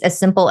 This can be as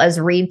simple as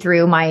read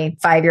through my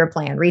 5-year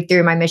plan, read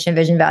through my mission,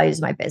 vision, values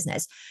of my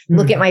business,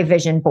 look at my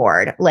vision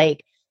board.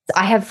 Like,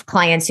 I have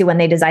clients who, when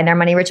they design their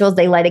money rituals,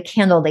 they light a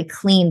candle, they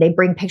clean, they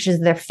bring pictures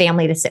of their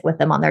family to sit with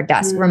them on their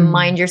desk.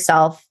 Remind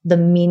yourself the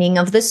meaning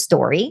of the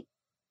story.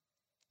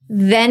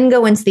 Then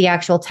go into the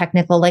actual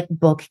technical, like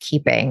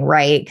bookkeeping,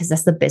 right? Because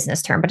that's the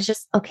business term, but it's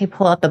just, okay,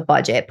 pull out the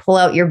budget, pull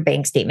out your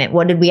bank statement.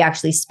 What did we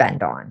actually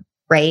spend on,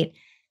 right?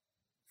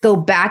 Go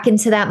back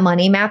into that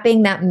money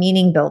mapping, that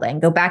meaning building.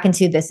 Go back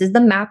into, this is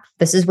the map.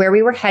 This is where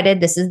we were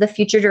headed. This is the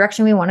future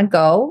direction we want to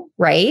go,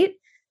 right?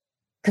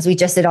 Because we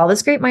just did all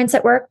this great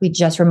mindset work. We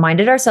just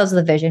reminded ourselves of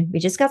the vision. We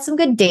just got some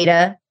good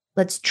data.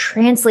 let's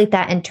translate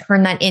that and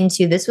turn that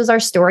into, this was our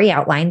story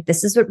outline.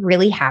 This is what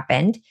really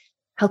happened.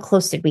 How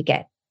close did we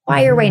get?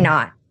 Why are we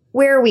not?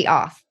 Where are we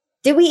off?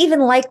 Did we even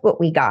like what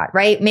we got,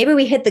 right? Maybe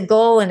we hit the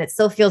goal and it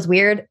still feels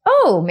weird.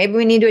 Oh, maybe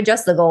we need to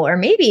adjust the goal, or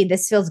maybe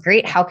this feels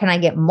great. How can I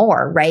get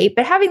more, right?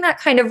 But having that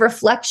kind of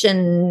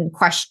reflection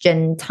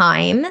question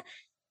time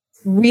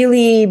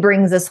really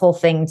brings this whole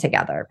thing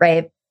together,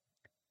 right?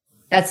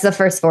 That's the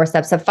first 4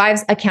 steps. So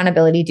 5's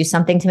accountability, do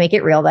something to make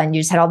it real. Then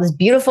you just had all this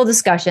beautiful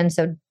discussion.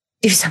 So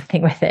do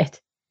something with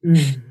it.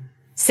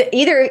 So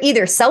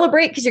either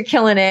celebrate because you're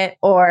killing it,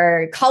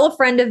 or call a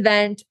friend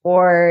event,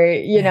 or,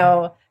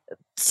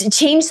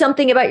 change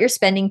something about your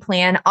spending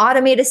plan,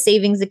 automate a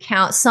savings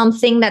account,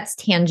 something that's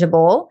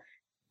tangible,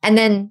 and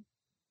then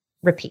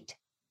repeat.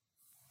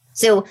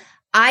 So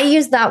I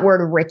use that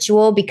word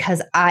ritual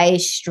because I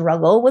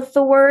struggle with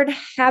the word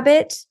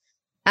habit.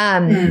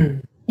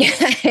 I'm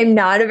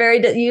not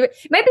you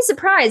might be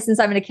surprised, since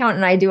I'm an accountant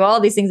and I do all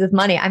these things with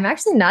money. I'm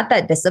actually not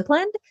that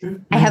disciplined.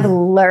 I have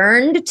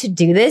learned to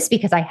do this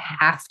because I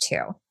have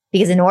to.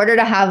 Because in order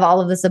to have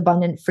all of this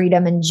abundant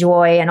freedom and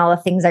joy and all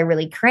the things I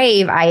really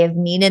crave, I have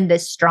needed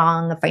this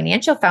strong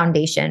financial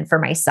foundation for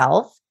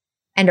myself.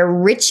 And a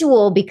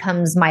ritual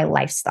becomes my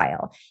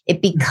lifestyle.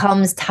 It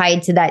becomes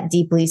tied to that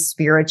deeply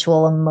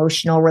spiritual,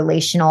 emotional,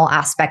 relational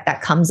aspect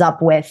that comes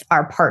up with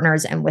our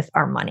partners and with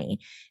our money.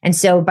 And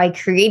so by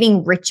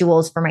creating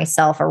rituals for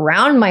myself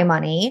around my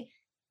money,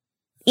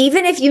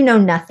 even if you know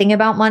nothing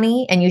about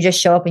money and you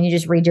just show up and you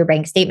just read your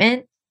bank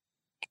statement,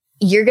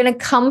 you're going to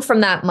come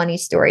from that money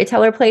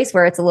storyteller place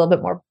where it's a little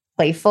bit more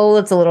playful.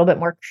 It's a little bit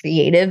more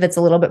creative. It's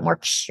a little bit more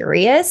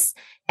curious.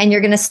 And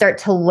you're going to start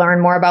to learn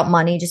more about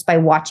money just by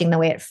watching the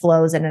way it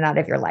flows in and out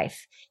of your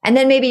life. And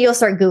then maybe you'll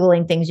start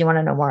Googling things you want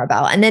to know more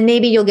about. And then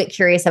maybe you'll get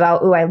curious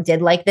about, oh, I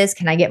did like this.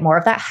 Can I get more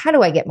of that? How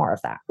do I get more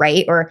of that?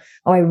 Right? Or,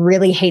 oh, I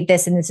really hate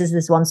this. And this is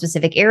this one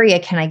specific area.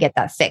 Can I get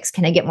that fixed?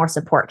 Can I get more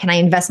support? Can I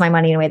invest my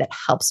money in a way that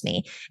helps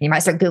me? And you might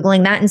start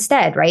Googling that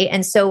instead. Right?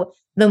 And so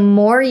the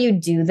more you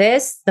do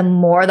this, the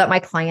more that my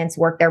clients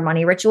work their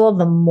money ritual,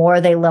 the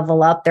more they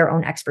level up their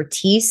own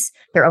expertise,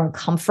 their own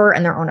comfort,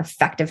 and their own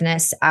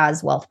effectiveness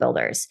as wealth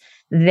builders.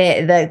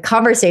 The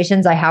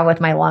conversations I have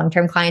with my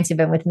long-term clients who've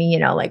been with me,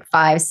 like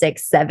 5,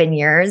 6, 7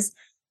 years,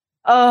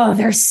 oh,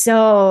 they're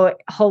so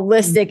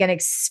holistic and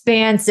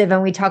expansive.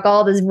 And we talk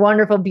all this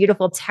wonderful,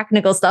 beautiful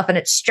technical stuff, and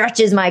it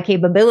stretches my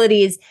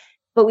capabilities,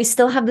 but we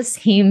still have the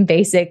same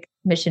basic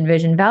mission,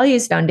 vision,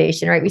 values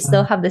foundation, right? We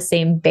still have the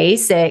same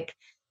basic,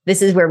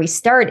 this is where we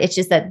start. It's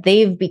just that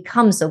they've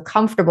become so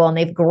comfortable and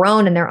they've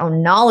grown in their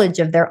own knowledge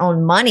of their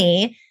own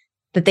money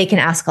that they can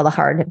ask all the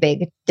hard,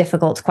 big,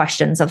 difficult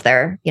questions of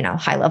their,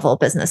 high-level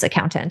business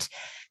accountant.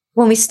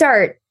 When we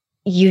start,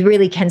 you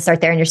really can start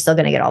there and you're still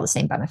going to get all the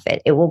same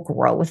benefit. It will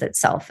grow with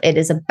itself. It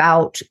is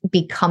about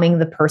becoming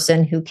the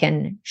person who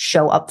can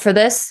show up for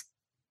this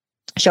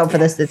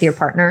with your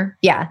partner.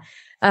 Yeah.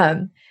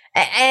 And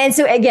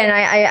so again,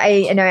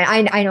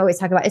 I always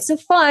talk about, it's so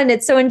fun.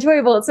 It's so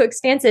enjoyable. It's so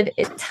expansive.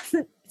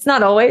 It's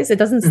not always, it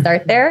doesn't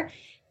start there.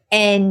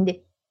 And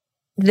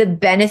the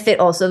benefit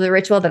also of the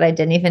ritual that I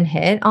didn't even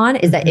hit on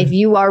is that if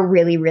you are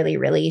really, really,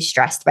 really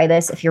stressed by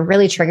this, if you're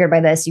really triggered by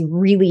this, you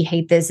really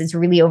hate this, it's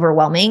really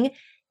overwhelming.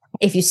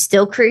 If you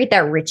still create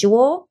that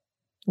ritual,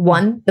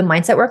 1, the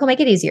mindset work will make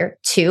it easier.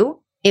 2,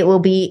 it will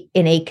be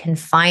in a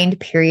confined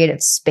period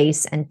of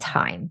space and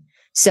time.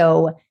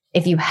 So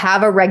if you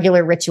have a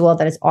regular ritual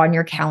that is on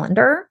your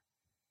calendar,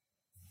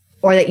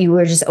 or that you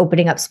were just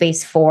opening up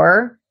space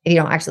for, if you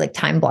don't actually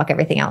time block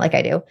everything out like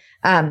I do,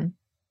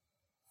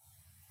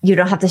 you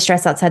don't have to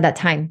stress outside that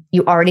time.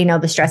 You already know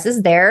the stress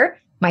is there.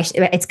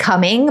 It's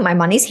coming. My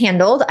money's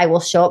handled. I will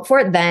show up for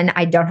it. Then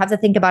I don't have to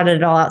think about it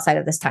at all outside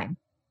of this time.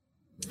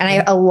 And I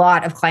have a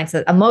lot of clients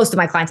most of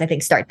my clients, I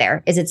think, start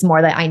there. It's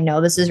more that I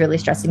know this is really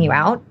stressing you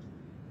out.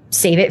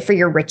 Save it for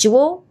your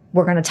ritual.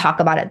 We're going to talk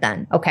about it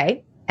then.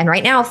 Okay. And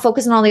right now,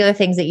 focus on all the other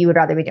things that you would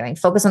rather be doing.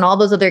 Focus on all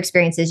those other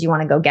experiences you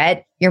want to go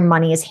get. Your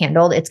money is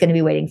handled. It's going to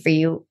be waiting for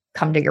you.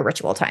 Come to your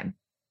ritual time.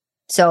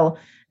 So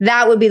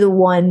that would be the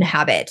one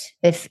habit.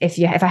 If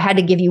I had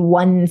to give you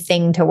one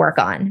thing to work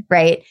on,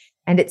 right?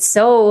 And it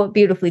so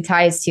beautifully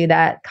ties to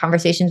that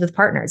conversations with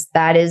partners.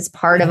 That is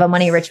part of a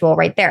money ritual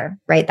right there,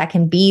 right? That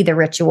can be the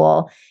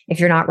ritual if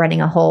you're not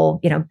running a whole,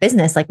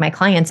 business like my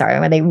clients are,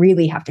 where they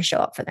really have to show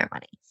up for their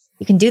money.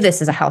 You can do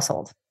this as a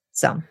household.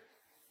 So.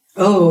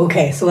 Oh,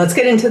 okay. So let's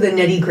get into the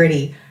nitty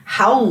gritty.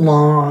 How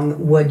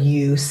long would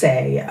you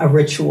say a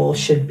ritual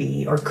should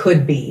be or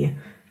could be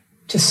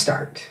to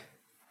start?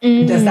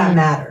 Does that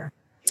matter?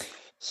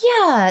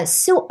 Yeah.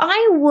 So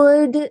I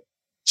would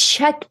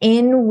check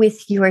in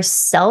with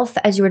yourself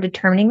as you were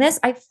determining this.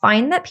 I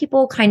find that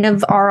people kind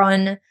of are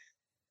on,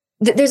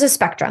 there's a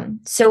spectrum.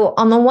 So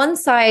on the one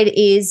side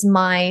is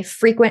my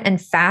frequent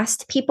and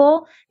fast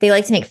people. They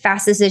like to make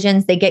fast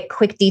decisions. They get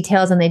quick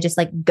details and they just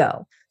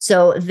go.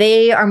 So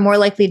they are more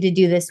likely to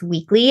do this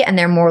weekly, and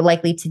they're more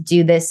likely to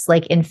do this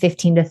in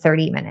 15 to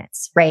 30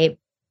 minutes, right?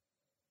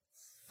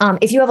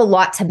 If you have a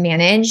lot to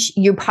manage,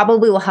 you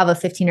probably will have a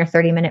 15 or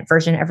 30 minute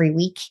version every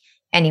week.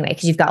 anyway,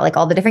 because you've got like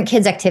all the different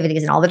kids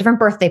activities and all the different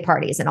birthday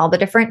parties and all the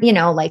different,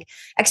 like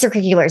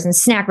extracurriculars and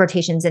snack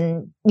rotations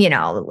and,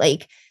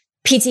 like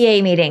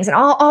PTA meetings and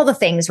all the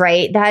things,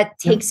 right? That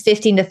takes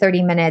 15 to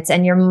 30 minutes,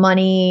 and your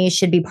money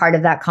should be part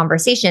of that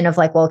conversation of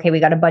like, well, okay, we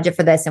got a budget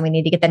for this and we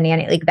need to get the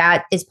nanny. Like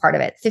that is part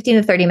of it. 15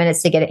 to 30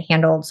 minutes to get it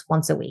handled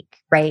once a week,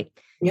 right?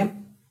 Yep.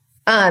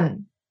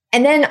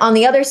 And then on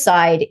the other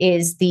side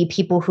is the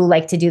people who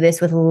like to do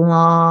this with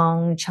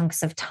long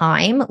chunks of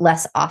time,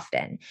 less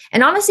often.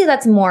 And honestly,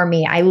 that's more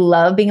me. I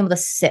love being able to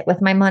sit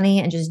with my money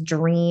and just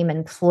dream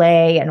and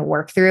play and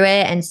work through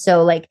it. And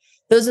so like,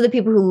 those are the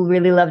people who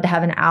really love to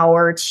have an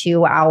hour,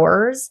 2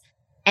 hours.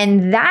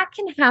 And that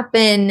can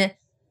happen,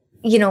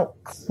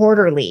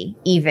 quarterly,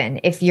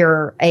 even if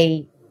you're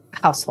a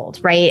household,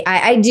 right?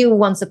 I do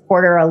once a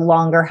quarter, a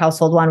longer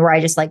household one where I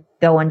just like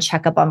go and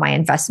check up on my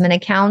investment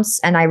accounts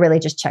and I really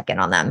just check in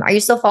on them. Are you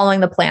still following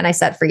the plan I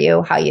set for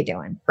you? How you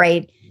doing?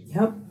 Right.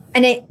 Yep.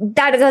 And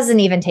that doesn't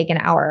even take an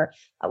hour.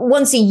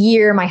 Once a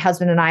year, my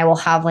husband and I will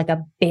have like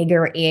a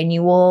bigger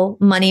annual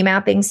money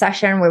mapping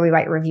session where we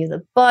might review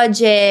the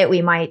budget.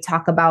 We might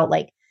talk about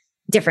like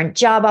different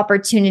job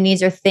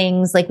opportunities or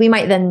things. Like we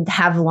might then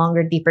have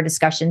longer, deeper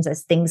discussions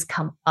as things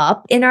come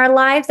up in our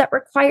lives that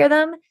require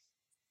them.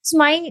 This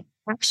might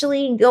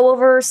actually go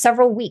over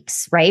several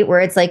weeks, right? Where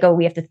it's like, oh,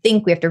 we have to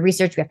think, we have to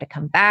research, we have to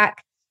come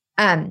back.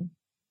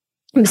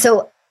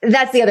 So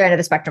that's the other end of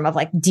the spectrum of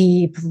like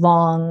deep,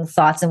 long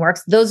thoughts and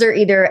works. Those are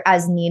either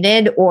as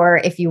needed, or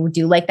if you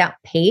do like that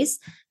pace,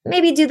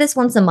 maybe do this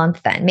once a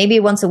month then.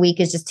 Maybe once a week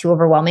is just too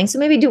overwhelming. So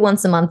maybe do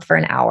once a month for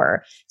an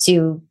hour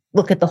to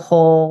look at the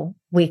whole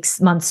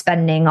month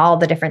spending, all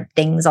the different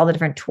things, all the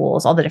different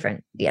tools, all the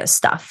different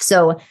stuff.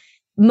 So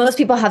most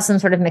people have some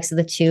sort of mix of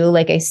the two,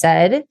 like I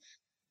said.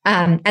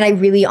 And I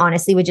really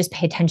honestly would just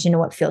pay attention to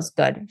what feels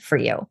good for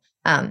you.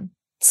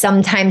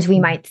 Sometimes we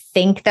might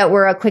think that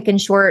we're a quick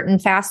and short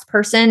and fast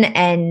person,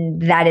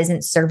 and that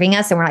isn't serving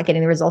us and we're not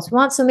getting the results we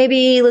want. So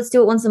maybe let's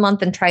do it once a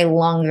month and try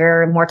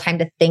longer, more time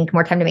to think,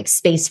 more time to make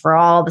space for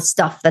all the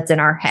stuff that's in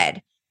our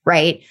head,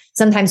 right?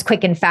 Sometimes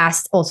quick and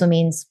fast also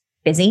means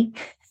busy,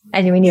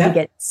 and we need to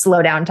get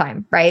slow down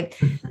time, right?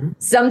 Mm-hmm.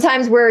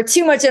 Sometimes we're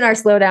too much in our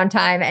slow down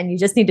time and you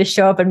just need to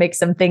show up and make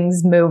some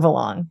things move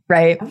along,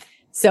 right?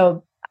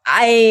 So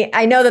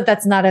I know that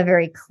that's not a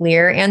very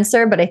clear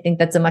answer, but I think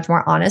that's a much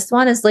more honest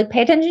one, is like,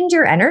 pay attention to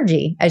your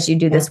energy as you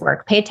do this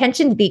work. Pay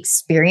attention to the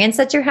experience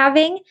that you're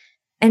having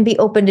and be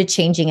open to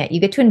changing it.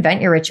 You get to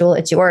invent your ritual.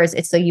 It's yours.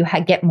 It's so you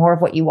get more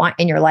of what you want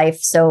in your life.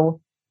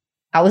 So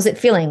how is it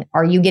feeling?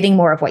 Are you getting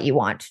more of what you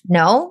want?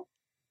 No?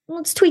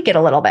 Let's tweak it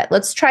a little bit.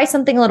 Let's try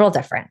something a little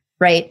different,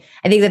 right?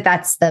 I think that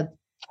that's the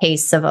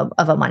pace of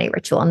a money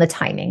ritual and the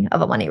timing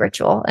of a money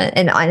ritual.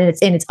 And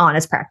it's in its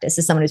honest practice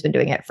as someone who's been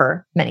doing it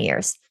for many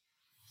years.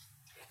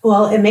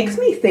 Well, it makes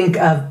me think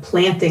of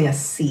planting a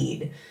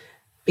seed,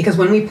 because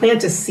when we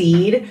plant a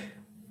seed,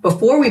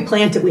 before we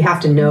plant it, we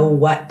have to know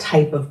what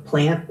type of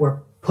plant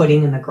we're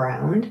putting in the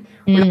ground.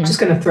 We're not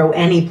just going to throw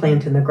any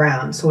plant in the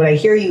ground. So what I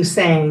hear you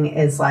saying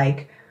is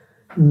like,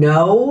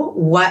 know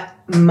what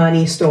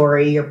money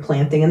story you're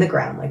planting in the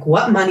ground. Like,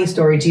 what money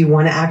story do you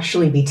want to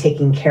actually be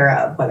taking care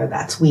of, whether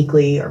that's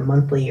weekly or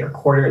monthly or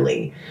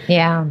quarterly?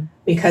 Yeah.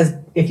 Because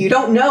if you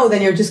don't know,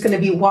 then you're just going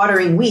to be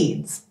watering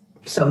weeds.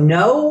 So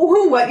know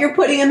what you're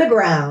putting in the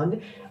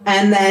ground,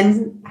 and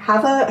then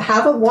have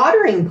a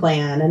watering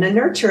plan and a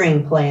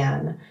nurturing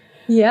plan.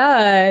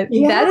 Yeah,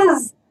 that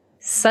is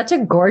such a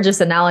gorgeous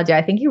analogy.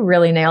 I think you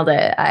really nailed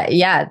it.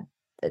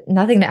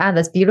 Nothing to add.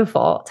 That's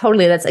beautiful.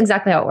 Totally. That's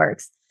exactly how it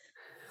works.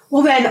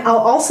 Well, then I'll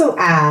also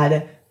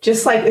add,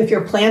 just like if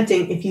you're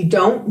planting, if you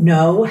don't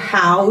know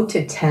how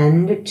to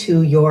tend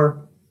to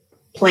your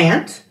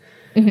plant,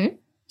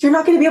 you're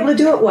not going to be able to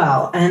do it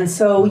well. And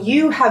so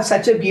you have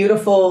such a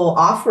beautiful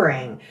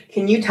offering.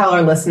 Can you tell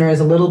our listeners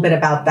a little bit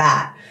about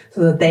that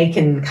so that they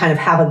can kind of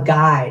have a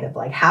guide of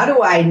like, how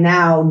do I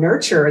now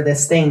nurture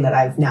this thing that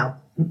I've now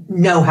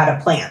know how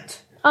to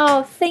plant?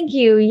 Oh, thank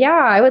you. Yeah,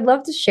 I would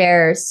love to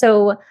share.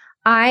 So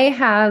I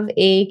have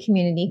a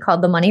community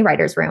called the Money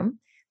Writers Room,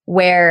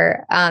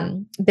 where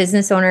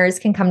business owners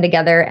can come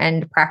together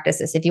and practice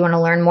this. If you want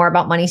to learn more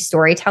about money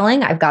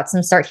storytelling, I've got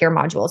some Start Here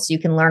modules so you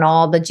can learn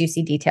all the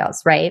juicy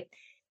details, right?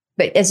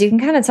 But as you can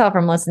kind of tell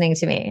from listening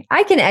to me,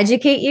 I can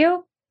educate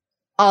you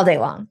all day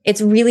long. It's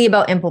really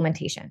about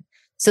implementation.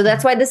 So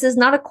that's why this is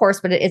not a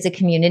course, but it is a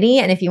community.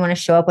 And if you want to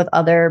show up with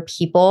other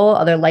people,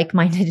 other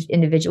like-minded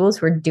individuals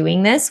who are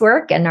doing this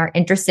work and are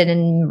interested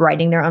in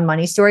writing their own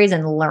money stories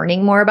and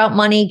learning more about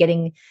money,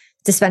 getting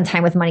to spend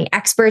time with money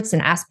experts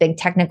and ask big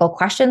technical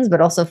questions,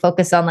 but also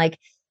focus on like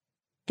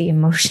the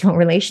emotional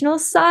relational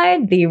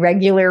side, the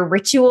regular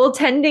ritual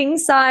tending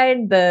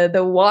side,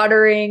 the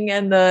watering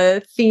and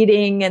the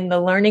feeding and the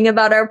learning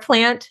about our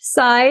plant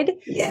side.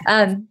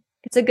 Yeah.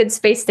 It's a good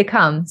space to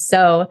come.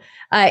 So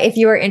if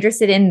you are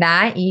interested in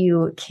that,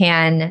 you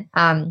can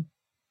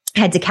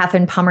head to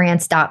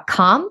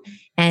KatherinePomerantz.com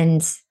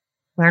and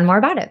learn more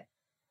about it.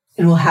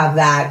 And we'll have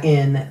that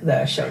in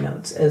the show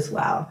notes as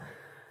well.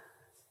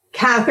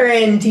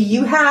 Catherine, do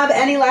you have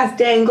any last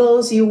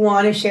dangles you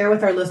want to share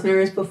with our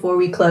listeners before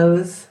we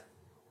close?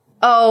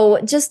 Oh,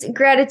 just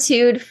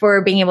gratitude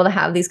for being able to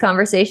have these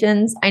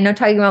conversations. I know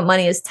talking about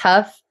money is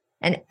tough,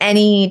 and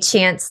any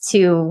chance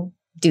to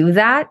do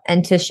that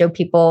and to show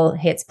people,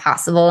 hey, it's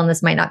possible and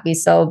this might not be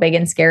so big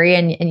and scary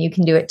and you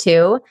can do it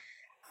too.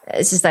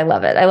 It's just, I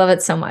love it. I love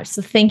it so much.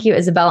 So thank you,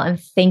 Isabel. And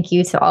thank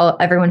you to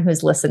everyone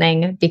who's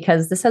listening,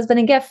 because this has been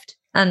a gift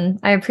and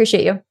I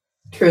appreciate you.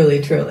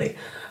 Truly, truly.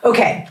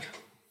 Okay.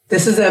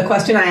 This is a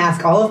question I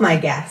ask all of my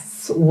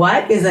guests.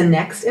 What is a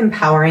next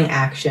empowering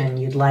action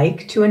you'd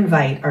like to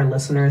invite our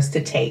listeners to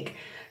take,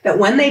 that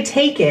when they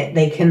take it,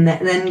 they can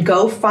then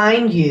go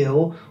find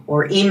you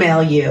or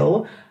email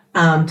you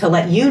to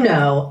let you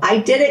know, I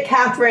did it,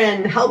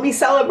 Catherine, help me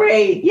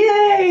celebrate.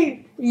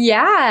 Yay.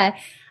 Yeah.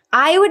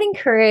 I would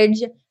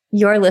encourage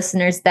your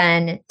listeners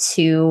then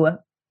to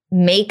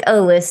make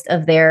a list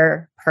of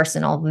their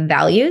personal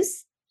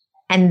values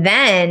and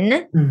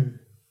then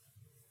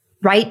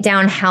write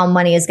down how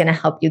money is going to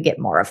help you get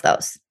more of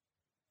those.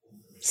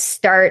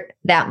 Start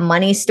that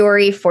money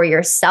story for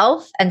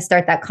yourself and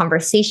start that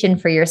conversation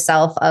for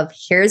yourself of,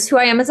 here's who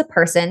I am as a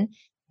person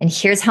and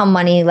here's how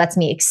money lets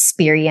me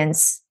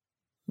experience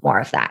more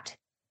of that.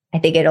 I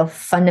think it'll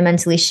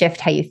fundamentally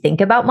shift how you think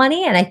about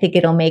money. And I think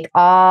it'll make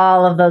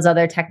all of those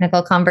other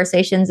technical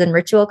conversations and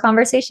ritual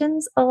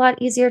conversations a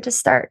lot easier to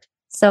start.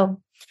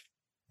 So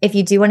if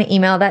you do want to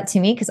email that to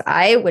me, because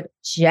I would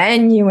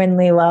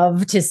genuinely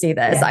love to see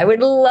this. Yeah. I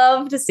would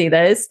love to see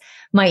this.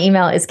 My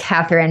email is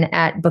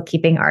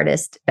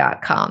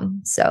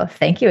Catherine@bookkeepingartist.com. So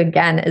thank you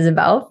again,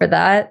 Isabel, for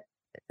that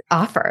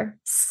offer.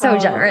 So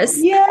generous.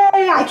 Yay.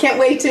 I can't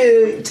wait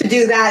to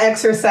do that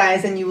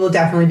exercise. And you will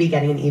definitely be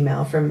getting an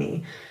email from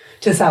me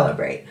to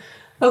celebrate.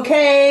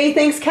 Okay.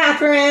 Thanks,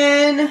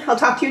 Catherine. I'll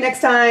talk to you next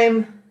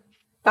time.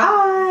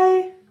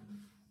 Bye.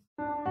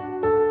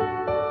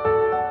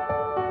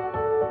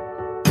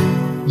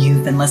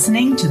 You've been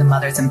listening to the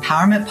Mother's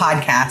Empowerment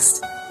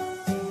Podcast.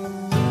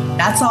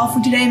 That's all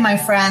for today, my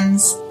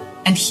friends.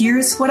 And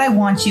here's what I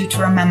want you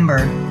to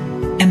remember.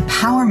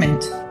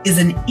 Empowerment is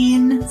an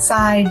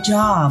inside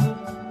job.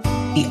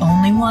 The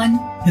only one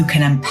who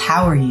can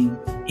empower you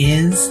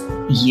is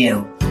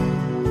you.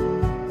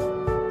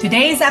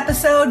 Today's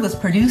episode was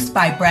produced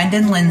by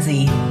Brendan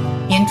Lindsay.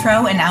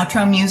 Intro and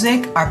outro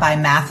music are by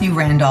Matthew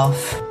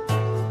Randolph.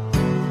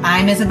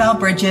 I'm Isabel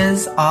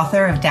Bridges,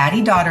 author of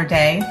Daddy Daughter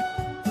Day.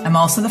 I'm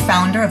also the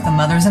founder of the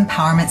Mother's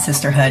Empowerment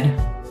Sisterhood.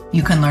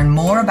 You can learn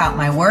more about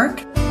my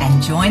work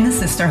and join the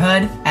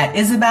sisterhood at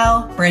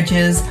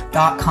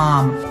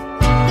isabelbridges.com.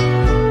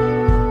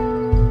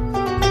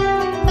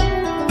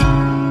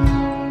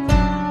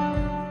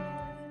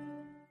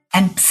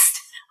 And psst,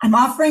 I'm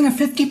offering a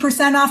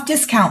 50% off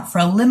discount for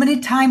a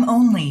limited time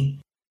only.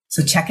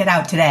 So check it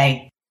out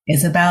today,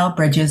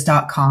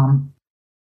 isabelbridges.com.